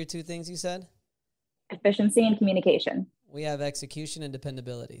 what were your 2 things you said? Efficiency and communication. We have execution and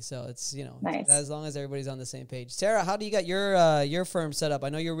dependability. So it's, you know, nice. As long as everybody's on the same page. Sarah, how do you got your firm set up? I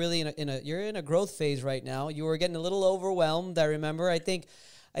know you're really you're in a growth phase right now. You were getting a little overwhelmed. I remember. I think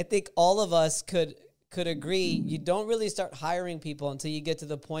all of us could agree. You don't really start hiring people until you get to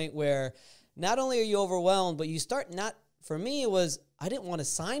the point where not only are you overwhelmed, but you start not. For me, it was I didn't want to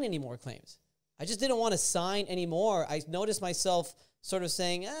sign any more claims. I just didn't want to sign anymore. I noticed myself sort of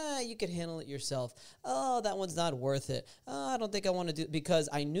saying, you could handle it yourself. Oh, that one's not worth it. I don't think I want to do it, because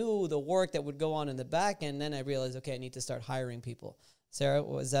I knew the work that would go on in the back end. Then I realized, okay, I need to start hiring people. Sarah,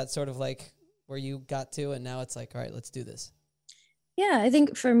 was that sort of like where you got to, and now it's like, all right, let's do this? Yeah, I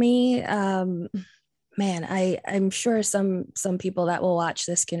think for me, man, I'm sure some people that will watch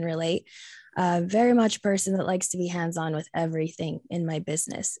this can relate. Very much a person that likes to be hands-on with everything in my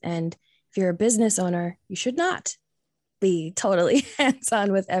business. And if you're a business owner, you should not be totally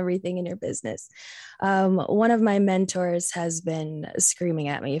hands-on with everything in your business. One of my mentors has been screaming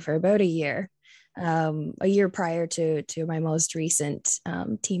at me for about a year prior to my most recent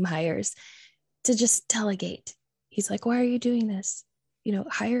team hires, to just delegate. He's like, why are you doing this? You know,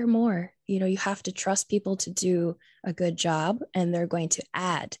 hire more. You know, you have to trust people to do a good job, and they're going to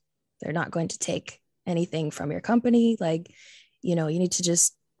add. They're not going to take anything from your company. Like, you know, you need to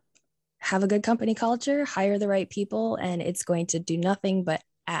just have a good company culture, hire the right people, and it's going to do nothing but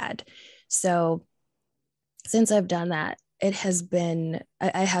add. So since I've done that, it has been,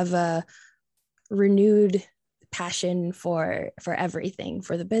 I have a renewed passion for everything,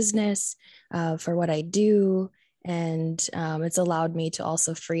 for the business, for what I do. And it's allowed me to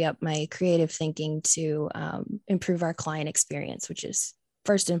also free up my creative thinking to improve our client experience, which is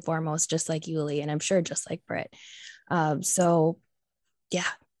first and foremost, just like Yuli, and I'm sure just like Britt. So yeah,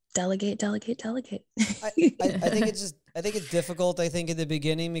 delegate. I think it's difficult, I think, in the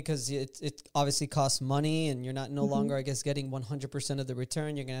beginning, because it obviously costs money, and you're no longer, I guess, getting 100% of the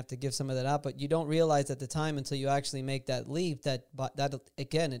return. You're going to have to give some of that out, but you don't realize at the time until you actually make that leap that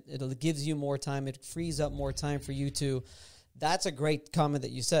again, it gives you more time. It frees up more time for you to. That's a great comment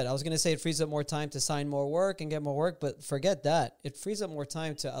that you said. I was going to say it frees up more time to sign more work and get more work, but forget that. It frees up more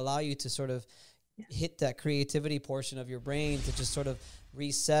time to allow you to sort of hit that creativity portion of your brain to just sort of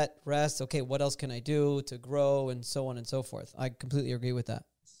reset, rest. Okay, what else can I do to grow, and so on and so forth. I completely agree with that.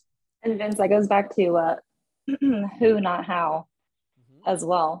 And Vince, that goes back to who, not how, as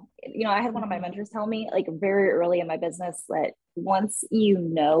well. You know, I had one of my mentors tell me, like, very early in my business, that once you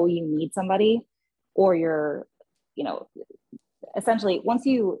know you need somebody, or you're, you know, essentially once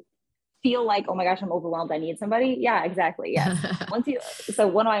you feel like, oh my gosh, I'm overwhelmed, I need somebody. Yeah, exactly. Yeah. So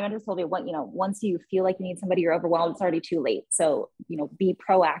one of my mentors told me, once you feel like you need somebody, you're overwhelmed, it's already too late. So, you know, be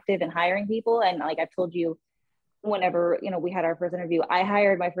proactive in hiring people. And like I've told you, whenever, you know, we had our first interview, I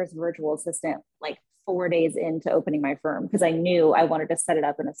hired my first virtual assistant like 4 days into opening my firm, because I knew I wanted to set it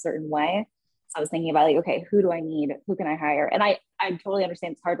up in a certain way. So I was thinking about, like, okay, who do I need? Who can I hire? And I totally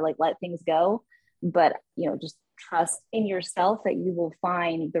understand it's hard to like let things go, but, you know, just trust in yourself that you will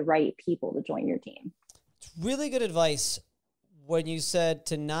find the right people to join your team. It's really good advice when you said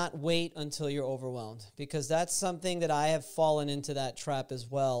to not wait until you're overwhelmed, because that's something that I have fallen into that trap as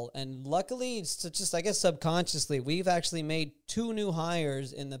well. And luckily, it's just, I guess, subconsciously, we've actually made 2 new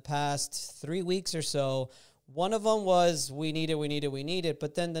hires in the past 3 weeks or so. One of them was we need it.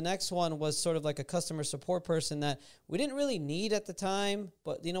 But then the next one was sort of like a customer support person that we didn't really need at the time.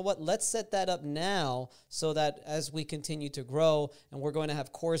 But you know what? Let's set that up now so that as we continue to grow and we're going to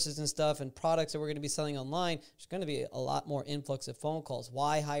have courses and stuff and products that we're going to be selling online, there's going to be a lot more influx of phone calls.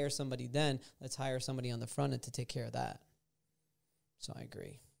 Why hire somebody then? Let's hire somebody on the front end to take care of that. So I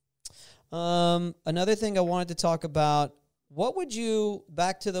agree. Another thing I wanted to talk about,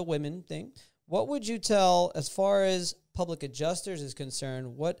 back to the women thing, what would you tell, as far as public adjusters is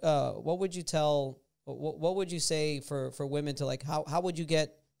concerned, what would you tell, what would you say for women to, like, how would you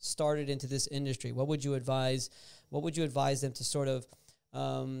get started into this industry? What would you advise them to sort of,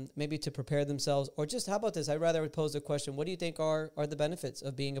 maybe to prepare themselves, or just, how about this? I'd rather pose the question, what do you think are the benefits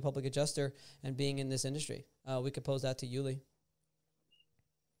of being a public adjuster and being in this industry? We could pose that to Yuli.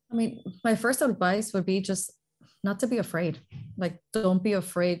 I mean, my first advice would be just not to be afraid. Like, don't be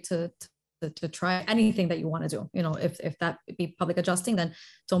afraid to try anything that you want to do. You know, if that be public adjusting, then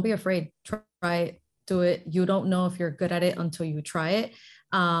don't be afraid. Try it, do it. You don't know if you're good at it until you try it.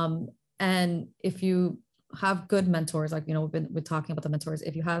 And if you have good mentors, like, you know, we're talking about the mentors,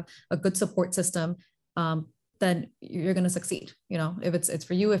 if you have a good support system, then you're going to succeed. You know, if it's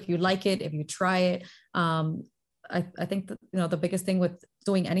for you, if you like it, if you try it. I think that, you know, the biggest thing with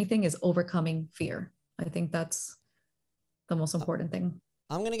doing anything is overcoming fear. I think that's the most important thing.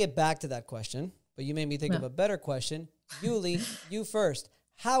 I'm going to get back to that question, but you made me think of a better question. Yuli, you first.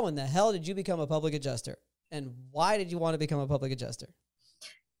 How in the hell did you become a public adjuster? And why did you want to become a public adjuster?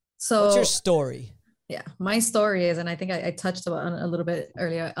 So what's your story? Yeah, my story is, and I think I touched on a little bit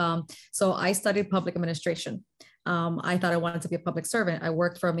earlier. So I studied public administration. I thought I wanted to be a public servant. I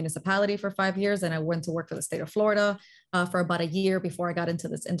worked for a municipality for 5 years, and I went to work for the state of Florida for about a year before I got into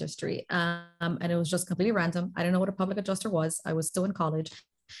this industry. And it was just completely random. I didn't know what a public adjuster was. I was still in college,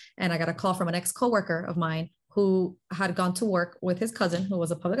 and I got a call from an ex-coworker of mine who had gone to work with his cousin, who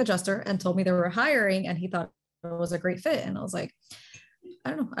was a public adjuster, and told me they were hiring, and he thought it was a great fit. And I was like, I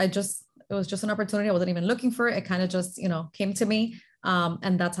don't know. It was just an opportunity. I wasn't even looking for it. It kind of just, you know, came to me.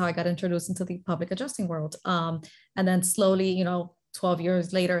 And that's how I got introduced into the public adjusting world. And then slowly, you know, 12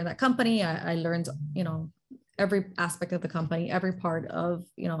 years later in that company, I learned, you know, every aspect of the company, every part of,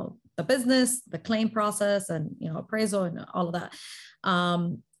 you know, the business, the claim process, and, you know, appraisal and all of that.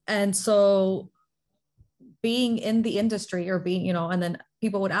 And so being in the industry, or being, you know, and then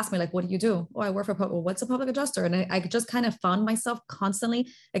people would ask me, like, what do you do? Oh, I work for what's a public adjuster? And I just kind of found myself constantly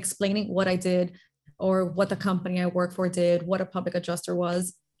explaining what I did, or what the company I work for did, what a public adjuster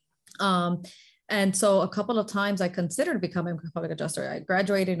was. And so a couple of times I considered becoming a public adjuster. I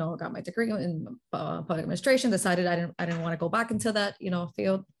graduated, you know, got my degree in public administration, decided I didn't want to go back into that, you know,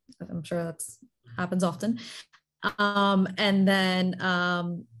 field. I'm sure that's happens often. And then,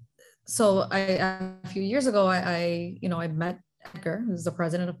 so a few years ago, I met Edgar, who's the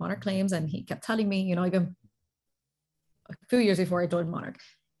president of Monarch Claims, and he kept telling me, you know, even a few years before I joined Monarch,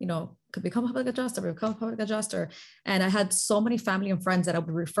 you know, could become a public adjuster. And I had so many family and friends that I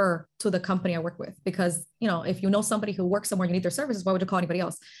would refer to the company I work with, because, you know, if you know somebody who works somewhere, you need their services, why would you call anybody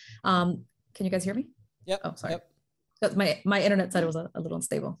else? Can you guys hear me? Yep. Oh, sorry. Yep. My internet said it was a little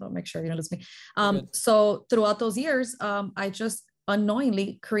unstable, so make sure you don't lose me. So throughout those years, I just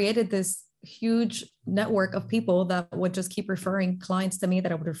unknowingly created this huge network of people that would just keep referring clients to me,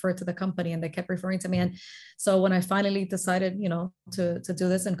 that I would refer to the company, and they kept referring to me. And so when I finally decided, you know, to do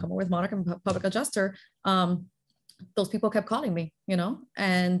this and come up with Monarch and public adjuster, those people kept calling me, you know,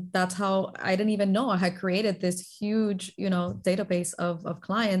 and that's how I didn't even know I had created this huge, you know, database of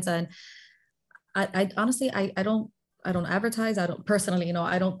clients. And I honestly, I don't advertise. I don't personally,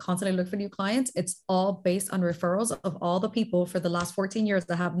 I don't constantly look for new clients. It's all based on referrals of all the people for the last 14 years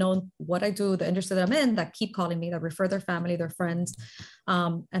that have known what I do, the industry that I'm in, that keep calling me, that refer their family, their friends.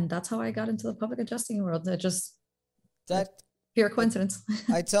 And that's how I got into the public adjusting world. That pure coincidence.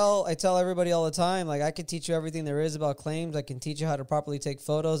 I tell everybody all the time, like, I can teach you everything there is about claims. I can teach you how to properly take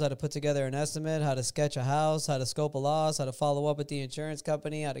photos, how to put together an estimate, how to sketch a house, how to scope a loss, how to follow up with the insurance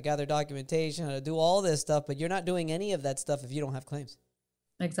company, how to gather documentation, how to do all this stuff. But you're not doing any of that stuff if you don't have claims.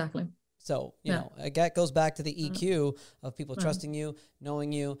 Exactly. So, you know, that goes back to the EQ of people trusting you,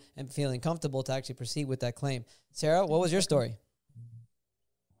 knowing you, and feeling comfortable to actually proceed with that claim. Sarah, what was your story?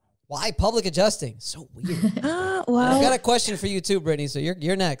 Why public adjusting? So weird. Well, I've got a question for you too, Brittany. So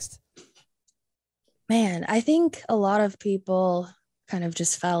you're next. Man, I think a lot of people kind of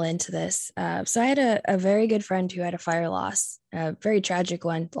just fell into this. So I had a very good friend who had a fire loss, a very tragic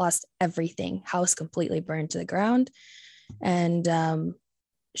one, lost everything, house completely burned to the ground. And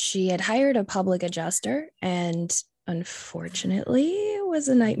she had hired a public adjuster, and unfortunately it was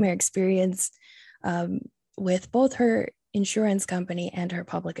a nightmare experience with both her insurance company and her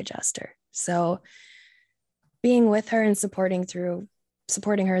public adjuster. So being with her and supporting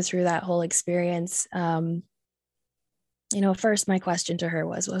her through that whole experience, first my question to her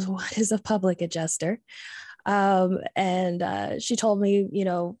was what is a public adjuster? And she told me,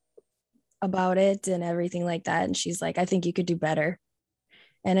 about it and everything like that. And she's like, I think you could do better.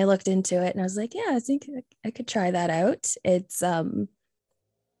 And I looked into it and I was like, yeah, I think I could try that out. It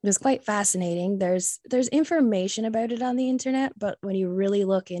was quite fascinating. There's information about it on the internet, but when you really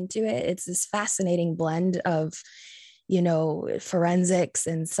look into it, it's this fascinating blend of, forensics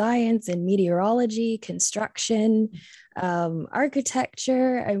and science and meteorology, construction,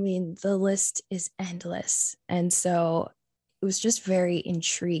 architecture. I mean, the list is endless. And so it was just very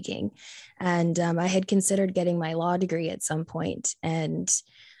intriguing. And I had considered getting my law degree at some point. And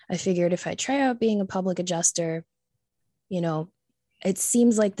I figured if I try out being a public adjuster, it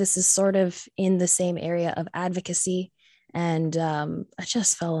seems like this is sort of in the same area of advocacy. And I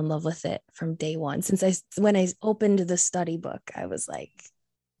just fell in love with it from day one. When I opened the study book, I was like,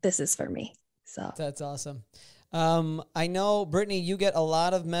 this is for me. So that's awesome. I know, Brittany, you get a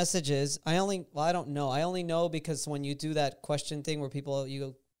lot of messages. I don't know. I only know because when you do that question thing where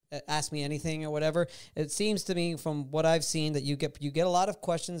you ask me anything or whatever, it seems to me from what I've seen that you get a lot of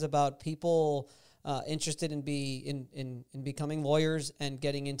questions about people interested in becoming lawyers and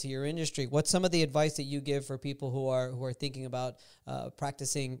getting into your industry. What's some of the advice that you give for people who are thinking about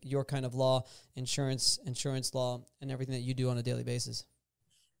practicing your kind of law, insurance law, and everything that you do on a daily basis?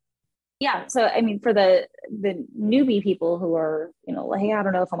 Yeah. So, I mean, for the newbie people who are, like, hey, I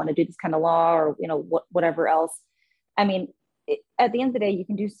don't know if I want to do this kind of law or, whatever else. I mean, at the end of the day, you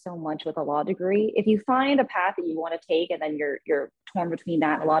can do so much with a law degree. If you find a path that you want to take and then you're torn between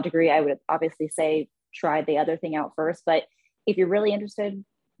that and a law degree, I would obviously say try the other thing out first. But if you're really interested,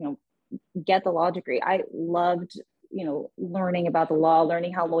 get the law degree. I loved, learning about the law,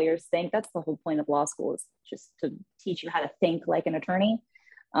 learning how lawyers think. That's the whole point of law school, is just to teach you how to think like an attorney.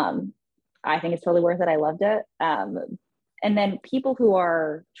 I think it's totally worth it. I loved it. And then people who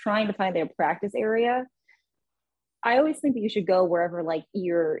are trying to find their practice area, I always think that you should go wherever like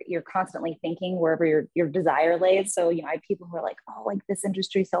you're constantly thinking, wherever your desire lays. So, I have people who are like, oh, like this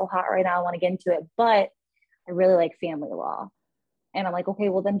industry is so hot right now, I want to get into it, but I really like family law. And I'm like, okay,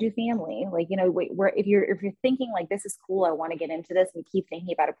 well then do family. Like, if you're thinking like, this is cool, I want to get into this, and keep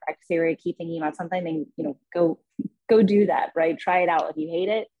thinking about a practice area, keep thinking about something, then, go do that, right? Try it out. If you hate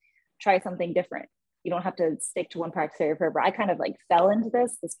it, try something different. You don't have to stick to one practice area forever. I kind of like fell into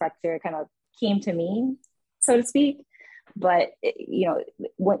this practice area kind of came to me, so to speak. But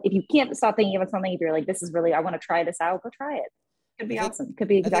if you can't stop thinking about something, if you're like, this is really, I want to try this out, go try it. Could be awesome. Could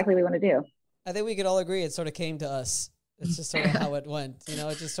be exactly what we want to do. I think we could all agree it sort of came to us. It's just sort of how it went.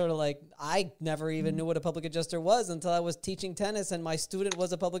 It's just sort of like, I never even knew what a public adjuster was until I was teaching tennis and my student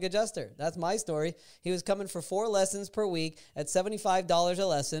was a public adjuster. That's my story. He was coming for 4 lessons per week at $75 a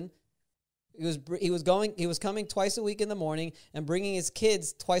lesson. He was coming twice a week in the morning and bringing his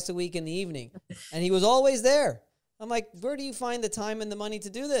kids twice a week in the evening. And he was always there. I'm like, where do you find the time and the money to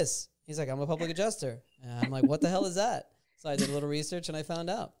do this? He's like, I'm a public adjuster. And I'm like, what the hell is that? So I did a little research and I found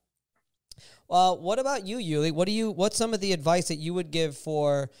out. Well, what about you, Yuli? What's some of the advice that you would give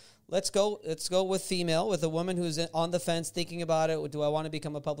for, let's go with a woman who's on the fence thinking about it. Do I want to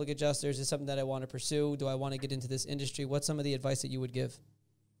become a public adjuster? Is this something that I want to pursue? Do I want to get into this industry? What's some of the advice that you would give?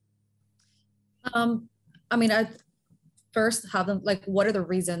 I first have them, like, what are the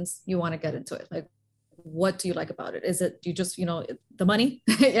reasons you want to get into it? Like, what do you like about it? Is it, you just, the money?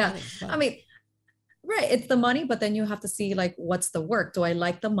 Yeah. Right. It's the money, but then you have to see like, what's the work? Do I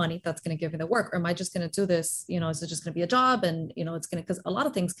like the money that's going to give me the work? Or am I just going to do this? You know, is it just going to be a job? And, you know, it's going to, because a lot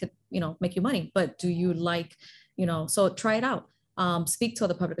of things could, you know, make you money, but do you like, you know, so try it out. Speak to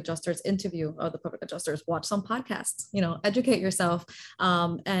other public adjusters, interview other public adjusters, watch some podcasts, you know, educate yourself,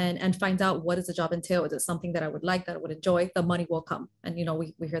 and find out, what does the job entail? Is it something that I would like, that I would enjoy? The money will come. And, you know,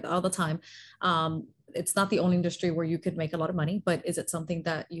 we hear that all the time. It's not the only industry where you could make a lot of money, but is it something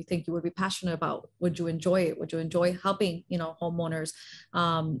that you think you would be passionate about? Would you enjoy it? Would you enjoy helping, you know, homeowners,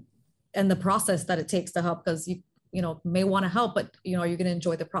 and the process that it takes to help? Because you know, may want to help, but, you know, are you going to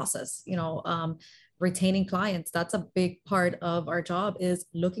enjoy the process? You know, retaining clients, that's a big part of our job, is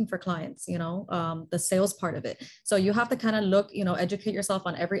looking for clients, you know, the sales part of it. So you have to kind of look, you know, educate yourself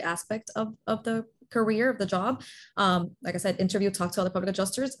on every aspect of the career, of the job. Like I said, interview, talk to other public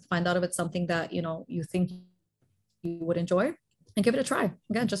adjusters, find out if it's something that, you know, you think you would enjoy, and give it a try.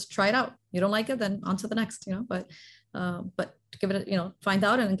 Again, just try it out. You don't like it, then on to the next, you know, but give it a, you know, find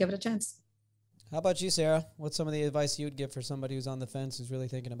out and give it a chance. How about you, Sarah? What's some of the advice you would give for somebody who's on the fence, who's really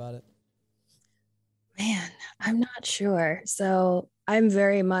thinking about it? Man, I'm not sure. So I'm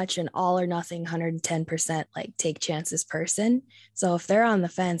very much an all or nothing 110% like take chances person. So if they're on the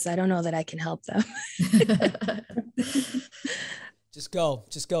fence, I don't know that I can help them. Just go.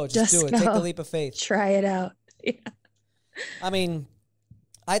 Just do it. Take the leap of faith. Try it out. Yeah. I mean,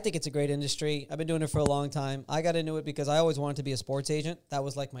 I think it's a great industry. I've been doing it for a long time. I got into it because I always wanted to be a sports agent. That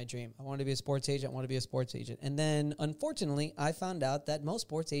was like my dream. I wanted to be a sports agent. And then, unfortunately, I found out that most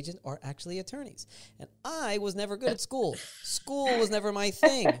sports agents are actually attorneys. And I was never good at school. School was never my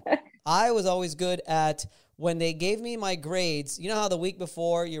thing. I was always good at, when they gave me my grades, you know how the week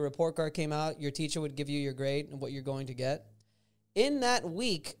before your report card came out, your teacher would give you your grade and what you're going to get? In that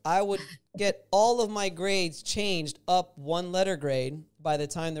week, I would get all of my grades changed up one letter grade by the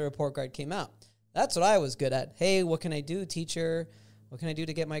time the report card came out. That's what I was good at. Hey, what can I do, teacher? What can I do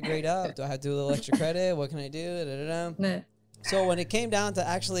to get my grade up? Do I have to do a little extra credit? What can I do? Da-da-da. So when it came down to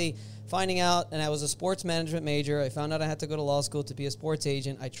actually finding out, and I was a sports management major, I found out I had to go to law school to be a sports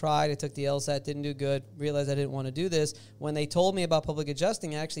agent. I tried. I took the LSAT, didn't do good, realized I didn't want to do this. When they told me about public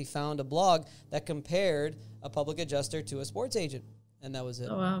adjusting, I actually found a blog that compared a public adjuster to a sports agent, and that was it.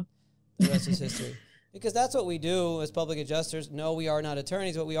 Oh, wow. The rest is history. Because that's what we do as public adjusters. No, we are not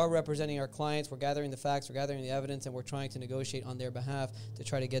attorneys, but we are representing our clients. We're gathering the facts, we're gathering the evidence, and we're trying to negotiate on their behalf to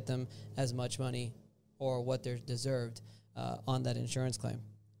try to get them as much money or what they're deserved on that insurance claim.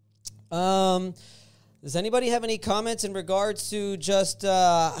 Does anybody have any comments in regards to just,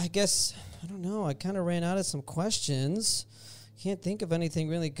 I guess, I don't know, I kind of ran out of some questions. Can't think of anything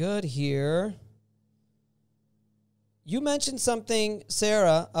really good here. You mentioned something,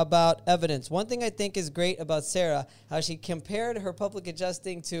 Sarah, about evidence. One thing I think is great about Sarah, how she compared her public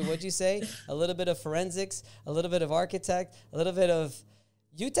adjusting to, what'd you say? A little bit of forensics, a little bit of architect, a little bit of...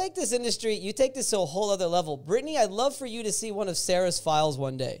 You take this industry, you take this to a whole other level. Brittany, I'd love for you to see one of Sarah's files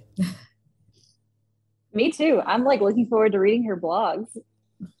one day. Me too. I'm like looking forward to reading her blogs.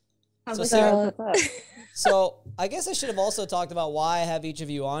 So, Sarah, so I guess I should have also talked about why I have each of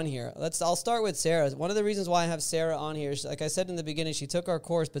you on here. I'll start with Sarah. One of the reasons why I have Sarah on here is, like I said in the beginning, she took our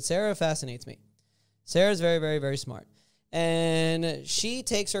course, but Sarah fascinates me. Sarah's very, very, very smart. And she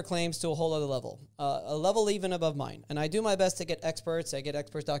takes her claims to a whole other level, a level even above mine. And I do my best to get experts. I get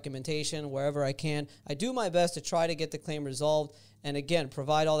expert documentation wherever I can. I do my best to try to get the claim resolved. And again,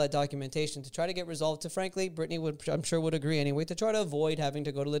 provide all that documentation to try to get resolved to, frankly, Brittany would, I'm sure would agree anyway, to try to avoid having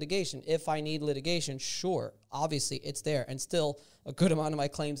to go to litigation. If I need litigation, sure, obviously it's there. And still a good amount of my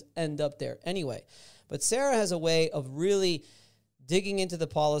claims end up there anyway. But Sarah has a way of really digging into the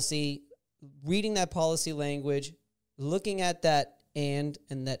policy, reading that policy language, looking at that and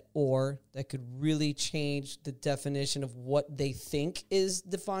that or that could really change the definition of what they think is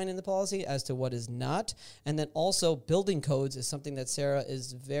defined in the policy as to what is not. And then also building codes is something that Sarah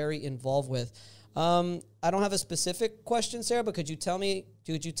is very involved with. I don't have a specific question, Sarah, but could you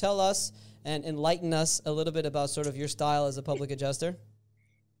tell us and enlighten us a little bit about sort of your style as a public adjuster?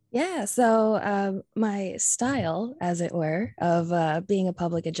 Yeah, so my style, as it were, of being a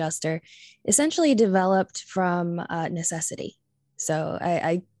public adjuster essentially developed from necessity. So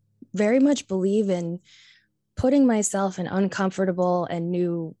I very much believe in putting myself in uncomfortable and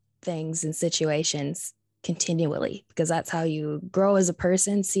new things and situations continually, because that's how you grow as a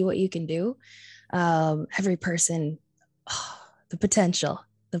person, see what you can do. Every person, the potential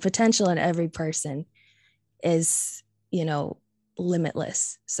in every person is,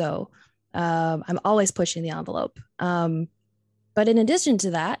 limitless. So I'm always pushing the envelope. But in addition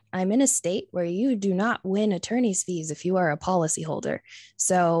to that, I'm in a state where you do not win attorney's fees if you are a policyholder.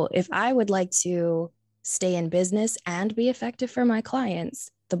 So if I would like to stay in business and be effective for my clients,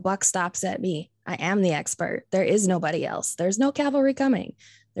 the buck stops at me. I am the expert. There is nobody else. There's no cavalry coming.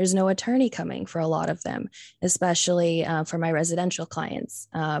 There's no attorney coming for a lot of them, especially for my residential clients.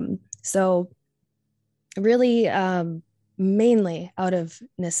 So really, mainly out of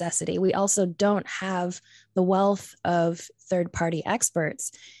necessity. We also don't have the wealth of third-party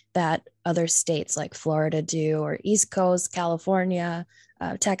experts that other states like Florida do, or East Coast, California,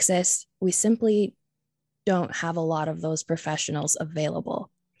 Texas. We simply don't have a lot of those professionals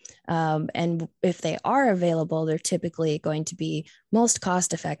available. And if they are available, they're typically going to be most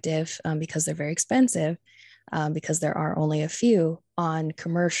cost effective because they're very expensive, because there are only a few on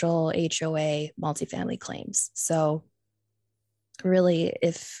commercial HOA multifamily claims. So really,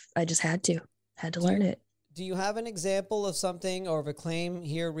 if I just had to learn it. Do you have an example of something or of a claim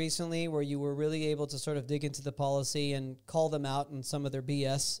here recently where you were really able to sort of dig into the policy and call them out on some of their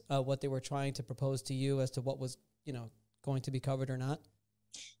BS, what they were trying to propose to you as to what was, going to be covered or not?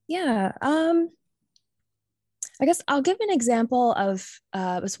 Yeah. I guess I'll give an example of,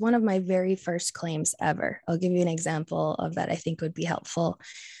 it was one of my very first claims ever. I'll give you an example of that I think would be helpful.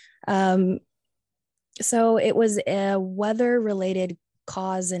 So it was a weather-related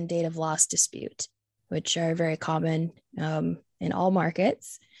cause and date of loss dispute, which are very common in all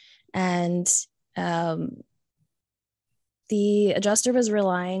markets. And the adjuster was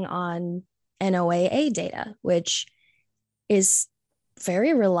relying on NOAA data, which is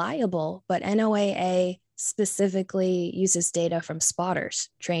very reliable, but NOAA specifically uses data from spotters,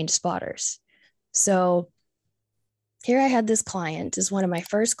 trained spotters. So here I had this client, is one of my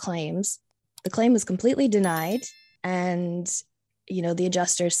first claims. The claim was completely denied. And, the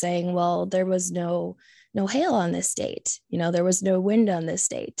adjuster saying, well, there was no hail on this date. There was no wind on this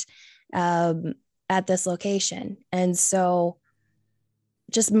date at this location. And so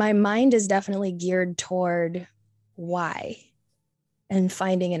just my mind is definitely geared toward why and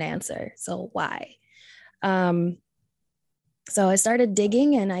finding an answer. So why? So I started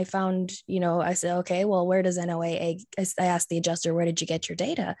digging and I found, I said, okay, well, where does NOAA, I asked the adjuster, where did you get your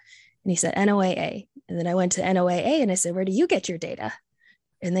data? And he said, NOAA. And then I went to NOAA and I said, where do you get your data?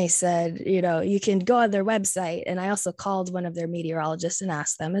 And they said, you can go on their website. And I also called one of their meteorologists and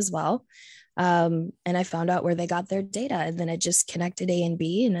asked them as well. And I found out where they got their data. And then I just connected A and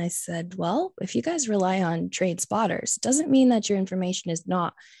B. And I said, well, if you guys rely on trained spotters, it doesn't mean that your information is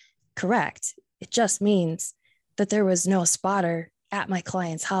not correct. It just means that there was no spotter at my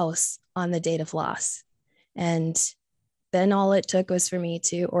client's house on the date of loss. And then all it took was for me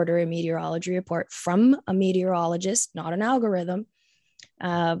to order a meteorology report from a meteorologist, not an algorithm,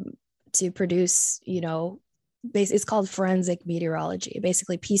 to produce, it's called forensic meteorology. It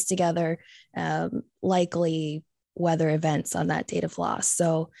basically piece together likely weather events on that date of loss.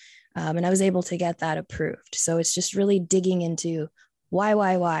 So, and I was able to get that approved. So it's just really digging into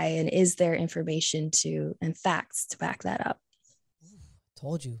why, and is there information and facts to back that up?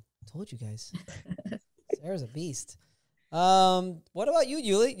 Told you guys. Sarah's a beast. What about you,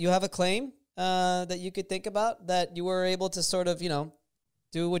 Yuli? You have a claim that you could think about that you were able to sort of,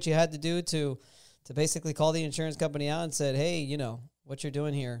 do what you had to do to basically call the insurance company out and said, hey, what you're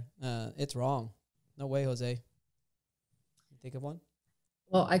doing here, it's wrong. No way, Jose. You think of one?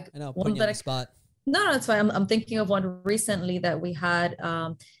 Well, I know, putting you on the spot. No, it's fine. I'm thinking of one recently that we had,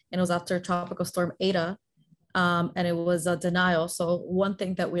 and it was after Tropical Storm Eta, and it was a denial. So one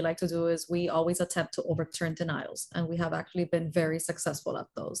thing that we like to do is we always attempt to overturn denials, and we have actually been very successful at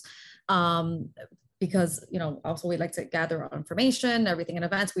those. Because, also we like to gather our information, everything in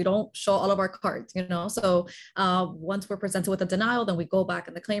advance. We don't show all of our cards, So once we're presented with a denial, then we go back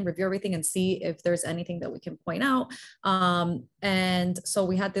in the claim, review everything and see if there's anything that we can point out. And so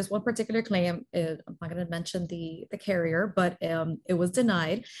we had this one particular claim. I'm not going to mention the carrier, but it was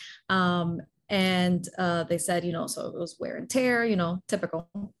denied. And they said, so it was wear and tear, typical.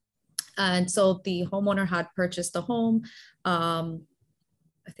 And so the homeowner had purchased the home.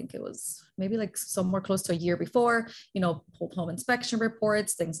 I think it was maybe like somewhere close to a year before, pulled home inspection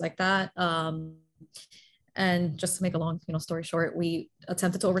reports, things like that. And just to make a long, story short, we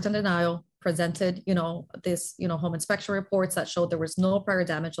attempted to overturn denial, presented, this, home inspection reports that showed there was no prior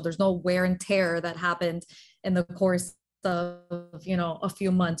damage. So there's no wear and tear that happened in the course of, a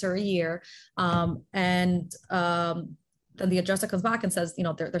few months or a year. Then the adjuster comes back and says,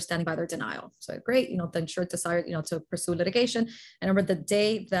 they're standing by their denial. So great, the insured decided, to pursue litigation. And remember the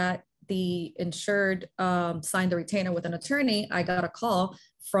day that the insured signed the retainer with an attorney, I got a call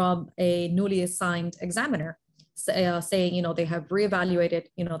from a newly assigned examiner saying, they have reevaluated,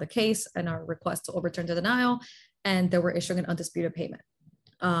 the case and our request to overturn the denial, and they were issuing an undisputed payment.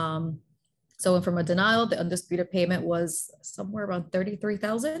 So from a denial, the undisputed payment was somewhere around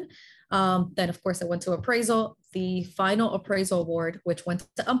 33,000. Then of course it went to appraisal. The final appraisal award, which went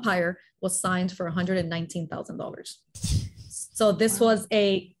to umpire, was signed for $119,000. So this was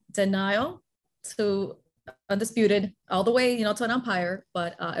a denial to undisputed all the way, to an umpire,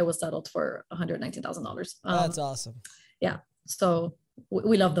 but it was settled for $119,000. That's awesome. Yeah. So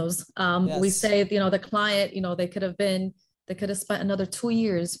we love those. Yes. We say, the client, they could have spent another 2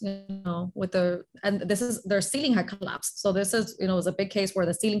 years, with and their ceiling had collapsed. So this is, it was a big case where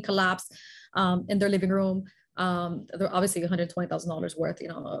the ceiling collapsed in their living room. They're obviously $120,000 worth,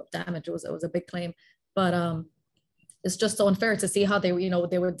 of damage. It was a big claim, but it's just so unfair to see how they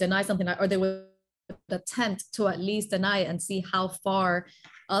would deny something, or they would attempt to at least deny it, and see how far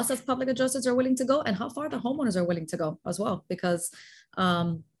us as public adjusters are willing to go, and how far the homeowners are willing to go as well, because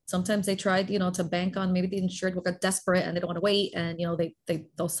sometimes they tried, to bank on maybe the insured will get desperate and they don't want to wait, and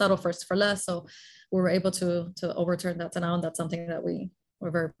they'll settle first for less. So we were able to overturn that denial, and that's something that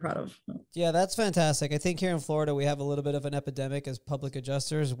we're very proud of. Yeah, that's fantastic. I think here in Florida we have a little bit of an epidemic as public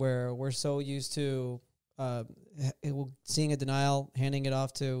adjusters, where we're so used to seeing a denial, handing it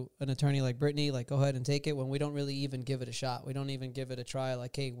off to an attorney like Brittany, like, go ahead and take it, when we don't really even give it a shot. We don't even give it a try.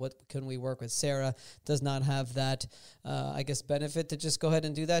 Like, hey, what can we work with? Sarah does not have that, benefit to just go ahead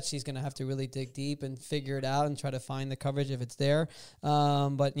and do that. She's going to have to really dig deep and figure it out and try to find the coverage if it's there.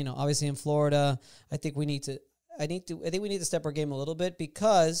 But, obviously in Florida, I think we need to step our game a little bit,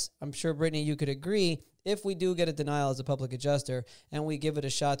 because I'm sure, Brittany, you could agree, if we do get a denial as a public adjuster and we give it a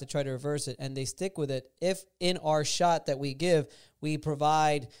shot to try to reverse it and they stick with it, if in our shot that we give, we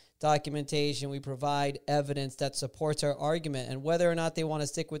provide documentation, we provide evidence that supports our argument, and whether or not they want to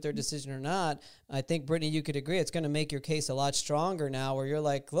stick with their decision or not, I think, Brittany, you could agree, it's going to make your case a lot stronger now, where you're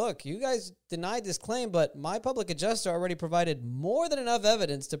like, look, you guys denied this claim, but my public adjuster already provided more than enough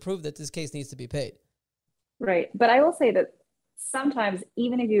evidence to prove that this case needs to be paid. Right. But I will say that sometimes,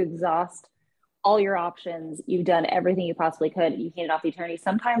 even if you exhaust all your options, you've done everything you possibly could, you handed off the attorney,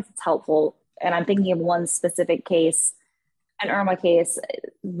 sometimes it's helpful. And I'm thinking of one specific case, an Irma case,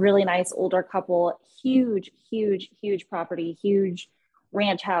 really nice older couple, huge property, huge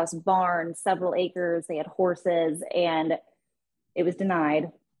ranch house, barn, several acres. They had horses, and it was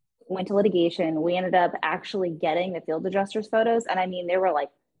denied. Went to litigation. We ended up actually getting the field adjuster's photos. And I mean, there were like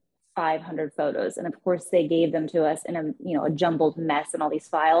 500 photos. And of course they gave them to us in a jumbled mess and all these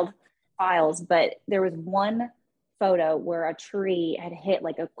files. But there was one photo where a tree had hit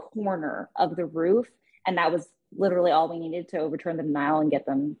like a corner of the roof. And that was literally all we needed to overturn the denial and get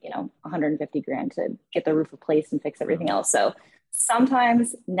them, $150,000 to get the roof replaced and fix everything else. So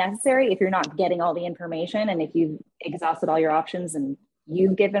sometimes necessary if you're not getting all the information, and if you've exhausted all your options and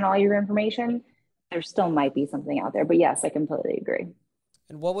you've given all your information, there still might be something out there. But yes, I completely agree.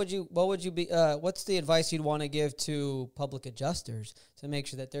 And what's the advice you'd want to give to public adjusters to make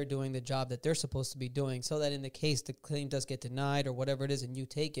sure that they're doing the job that they're supposed to be doing, so that in the case the claim does get denied or whatever it is and you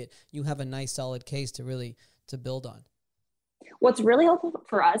take it, you have a nice solid case to build on? What's really helpful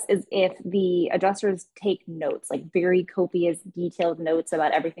for us is if the adjusters take notes, like very copious, detailed notes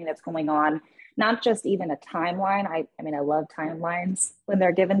about everything that's going on, not just even a timeline. I love timelines when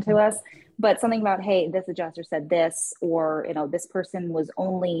they're given to us, but something about, hey, this adjuster said this, or, this person was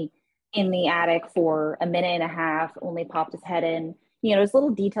only in the attic for a minute and a half, only popped his head in. There's little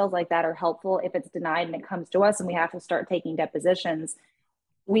details like that are helpful. If it's denied and it comes to us and we have to start taking depositions,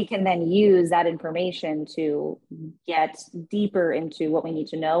 we can then use that information to get deeper into what we need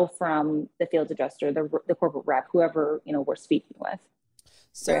to know from the field adjuster, the corporate rep, whoever, we're speaking with.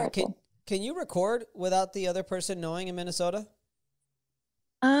 Sarah, can you record without the other person knowing in Minnesota?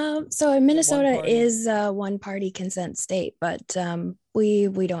 So in Minnesota is a one-party consent state, but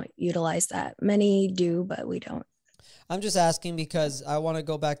we don't utilize that. Many do, but we don't. I'm just asking because I want to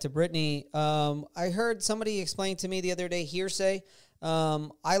go back to Brittany. I heard somebody explain to me the other day, hearsay.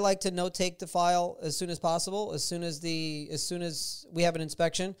 I like to note take the file as soon as possible, as soon as we have an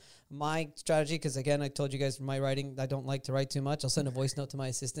inspection. My strategy, because again, I told you guys from my writing, I don't like to write too much. I'll send a voice note to my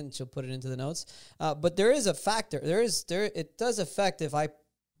assistant and she'll put it into the notes. But there is a factor. It does affect if I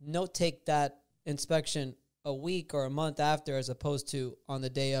note take that inspection a week or a month after, as opposed to on the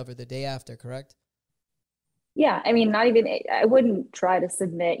day of or the day after, correct? Yeah. I wouldn't try to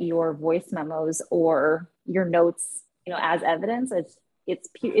submit your voice memos or your notes, as evidence.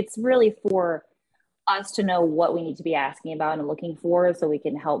 It's really for us to know what we need to be asking about and looking for, so we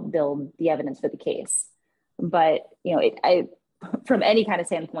can help build the evidence for the case. But, from any kind of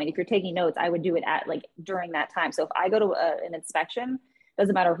standpoint, if you're taking notes, I would do it during that time. So if I go to an inspection,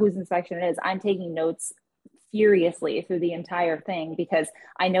 doesn't matter whose inspection it is, I'm taking notes furiously through the entire thing, because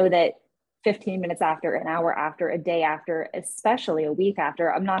I know that 15 minutes after, an hour after, a day after, especially a week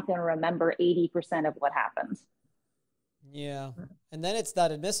after, I'm not going to remember 80% of what happened. Yeah. And then it's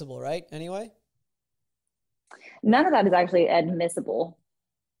not admissible, right? Anyway? None of that is actually admissible.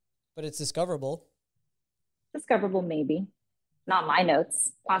 But it's discoverable. Discoverable, maybe. Not my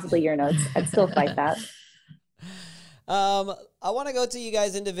notes, possibly your notes. I'd still fight that. I want to go to you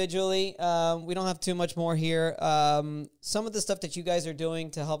guys individually. We don't have too much more here. Some of the stuff that you guys are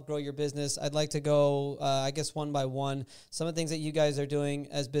doing to help grow your business, I'd like to go, I guess, one by one. Some of the things that you guys are doing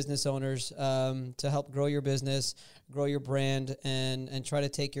as business owners to help grow your business, grow your brand, and try to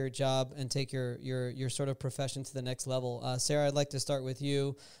take your job and take your sort of profession to the next level. Sarah, I'd like to start with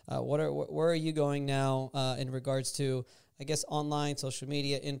you. Where are you going now in regards to, I guess, online, social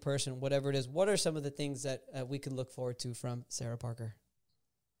media, in person, whatever it is? What are some of the things that we could look forward to from Sarah Parker?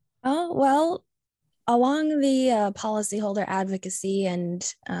 Oh, well, along the policyholder advocacy and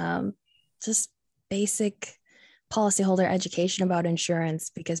just basic policyholder education about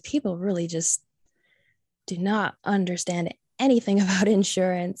insurance, because people really just do not understand anything about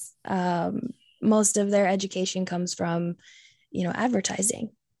insurance. Most of their education comes from,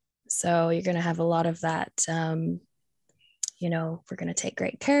 advertising. So you're going to have a lot of that, we're going to take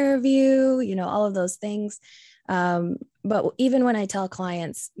great care of you, all of those things. But even when I tell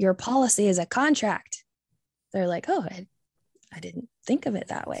clients, your policy is a contract, they're like, oh, I didn't think of it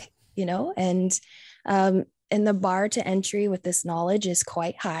that way, and the bar to entry with this knowledge is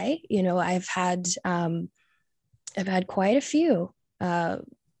quite high. I've had quite a few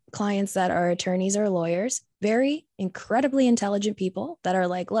clients that are attorneys or lawyers, very incredibly intelligent people that are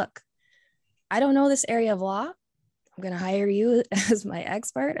like, look, I don't know this area of law. I'm going to hire you as my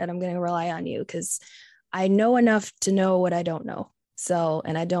expert, and I'm going to rely on you because I know enough to know what I don't know. So,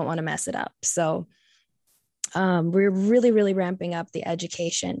 and I don't want to mess it up. So we're really, really ramping up the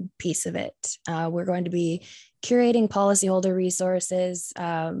education piece of it. We're going to be curating policyholder resources.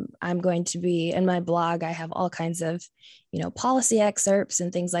 I'm going to be in my blog. I have all kinds of, policy excerpts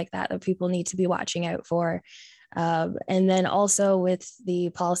and things like that people need to be watching out for. And then also with the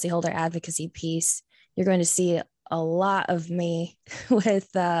policyholder advocacy piece, you're going to see a lot of me with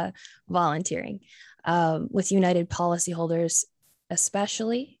volunteering with United Policyholders,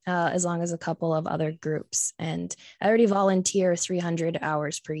 especially, as long as a couple of other groups. And I already volunteer 300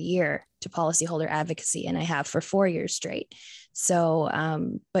 hours per year to policyholder advocacy, and I have for 4 years straight. So,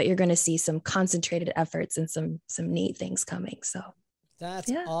 but you're going to see some concentrated efforts and some neat things coming. So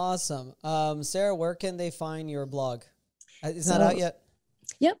that's awesome. Sarah, where can they find your blog? It's not out yet.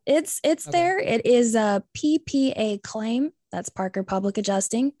 Yep, it's okay. There. It is a PPA claim. That's Parker Public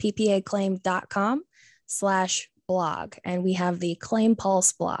Adjusting, ppaclaim.com/blog. And we have the Claim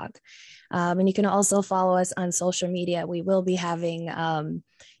Pulse blog. And you can also follow us on social media. We will be having,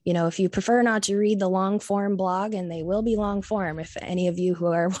 if you prefer not to read the long form blog, and they will be long form. If any of you who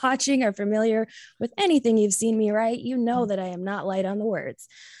are watching are familiar with anything you've seen me write, you know that I am not light on the words.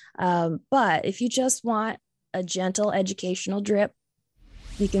 But if you just want a gentle educational drip,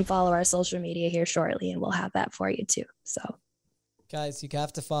 you can follow our social media here shortly, and we'll have that for you too. So, guys, you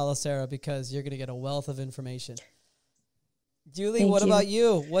have to follow Sarah because you're going to get a wealth of information. Julie, what about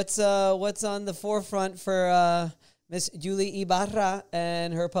you? What's on the forefront for Miss Julie Ibarra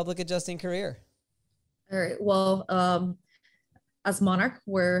and her public adjusting career? All right. Well, as Monarch,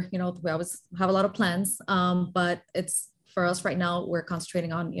 we always have a lot of plans, but it's for us right now, we're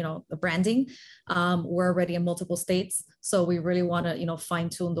concentrating on, the branding. We're already in multiple states. So we really want to, fine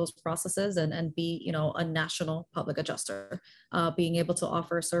tune those processes and be, a national public adjuster, being able to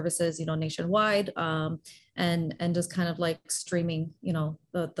offer services, nationwide, and just kind of like streaming,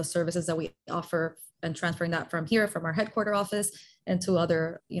 the services that we offer and transferring that from here, from our headquarter office into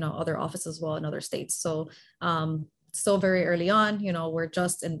other offices as well in other states. So, still very early on, we're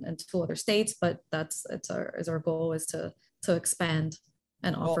just in 2 other states, but our goal is to expand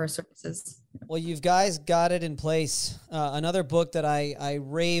and offer services. Well, you guys got it in place. Another book that I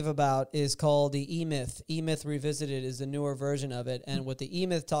rave about is called the E-Myth. E-Myth Revisited is the newer version of it. And what the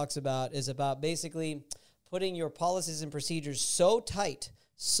E-Myth talks about is about basically putting your policies and procedures so tight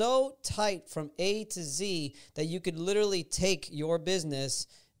from A to Z that you could literally take your business,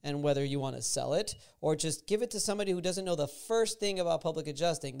 and whether you want to sell it or just give it to somebody who doesn't know the first thing about public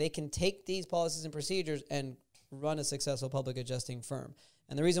adjusting, they can take these policies and procedures and run a successful public adjusting firm.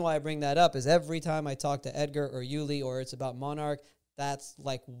 And the reason why I bring that up is every time I talk to Edgar or Yuli or it's about Monarch, that's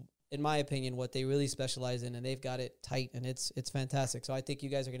like, in my opinion, what they really specialize in, and they've got it tight, and it's fantastic. So I think you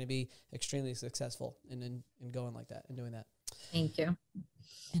guys are going to be extremely successful in going like that and doing that. Thank you.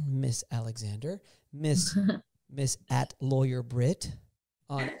 And Miss Alexander, Miss at Lawyer Britt.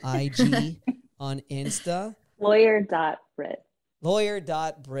 on IG, on Insta. Lawyer.Brit.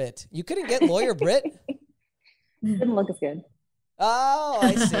 Lawyer.Brit. You couldn't get Lawyer Brit? Didn't look as good. Oh,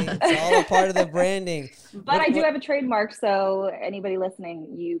 I see. It's all a part of the branding. But I do have a trademark, so anybody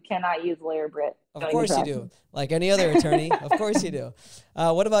listening, you cannot use Lawyer Brit. Of course you do. Like any other attorney, of course you do.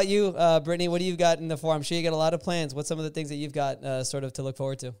 What about you, Brittany? What do you got in the fall? I'm sure you got a lot of plans. What's some of the things that you've got sort of to look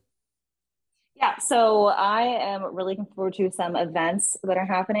forward to? Yeah, so I am really looking forward to some events that are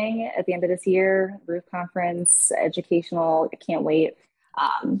happening at the end of this year. Roof conference, educational. I can't wait.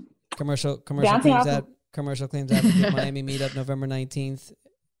 Commercial claims advocate Miami meetup November 19th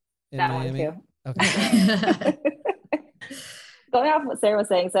in that Miami. One too. Okay. Going off what Sarah was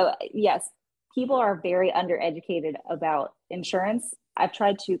saying, so yes, people are very undereducated about insurance. I've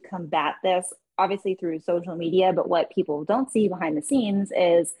tried to combat this obviously through social media, but what people don't see behind the scenes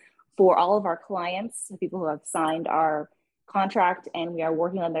is for all of our clients, the people who have signed our contract and we are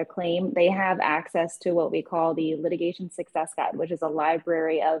working on their claim, they have access to what we call the Litigation Success Guide, which is a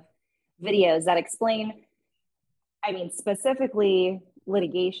library of videos that explain, specifically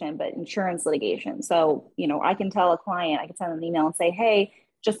litigation, but insurance litigation. So, I can tell a client, I can send an email and say, hey,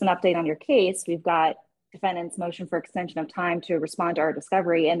 just an update on your case. We've got defendant's motion for extension of time to respond to our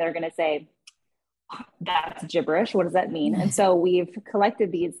discovery. And they're going to say, that's gibberish. What does that mean? And so we've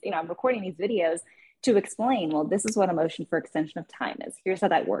collected these, I'm recording these videos to explain, well, this is what a motion for extension of time is. Here's how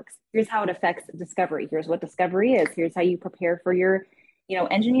that works. Here's how it affects discovery. Here's what discovery is. Here's how you prepare for your,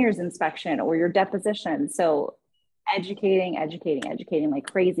 engineer's inspection or your deposition. So educating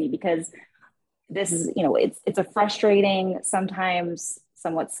like crazy, because this is, it's a frustrating, sometimes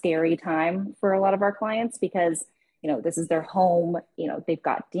somewhat scary time for a lot of our clients because this is their home, they've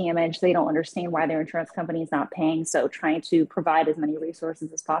got damage. They don't understand why their insurance company is not paying. So trying to provide as many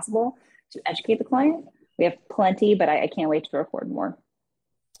resources as possible to educate the client. We have plenty, but I can't wait to record more.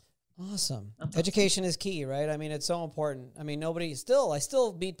 Awesome. Education is key, right? It's so important. I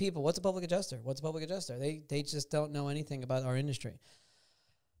still meet people. What's a public adjuster? What's a public adjuster? They just don't know anything about our industry.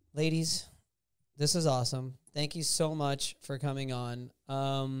 Ladies, this is awesome. Thank you so much for coming on.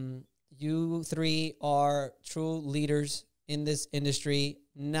 You three are true leaders in this industry,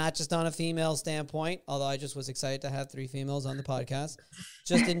 not just on a female standpoint, although I just was excited to have 3 females on the podcast.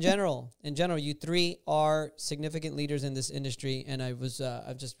 Just in general, you three are significant leaders in this industry, and I'm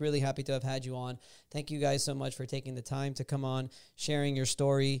just really happy to have had you on. Thank you guys so much for taking the time to come on, sharing your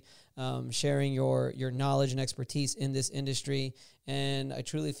story, sharing your knowledge and expertise in this industry. And I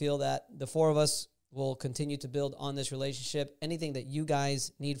truly feel that the 4 of us will continue to build on this relationship. Anything that you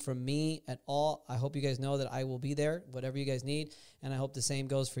guys need from me at all, I hope you guys know that I will be there, whatever you guys need. And I hope the same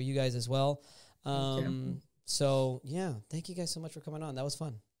goes for you guys as well. So yeah, thank you guys so much for coming on. That was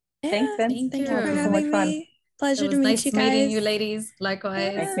fun. Yeah, thanks, Vince. Thank you for having me. Pleasure to meet you guys. Nice meeting you, ladies.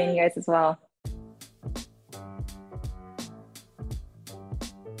 Likewise. Nice meeting you guys as well.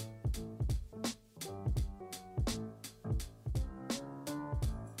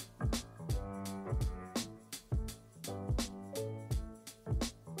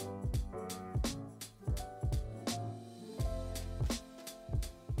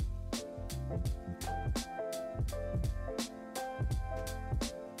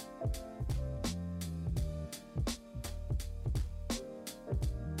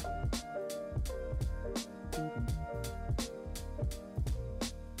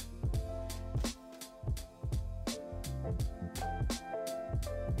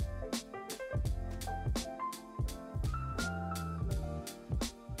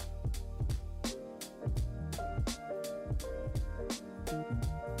 Thank you.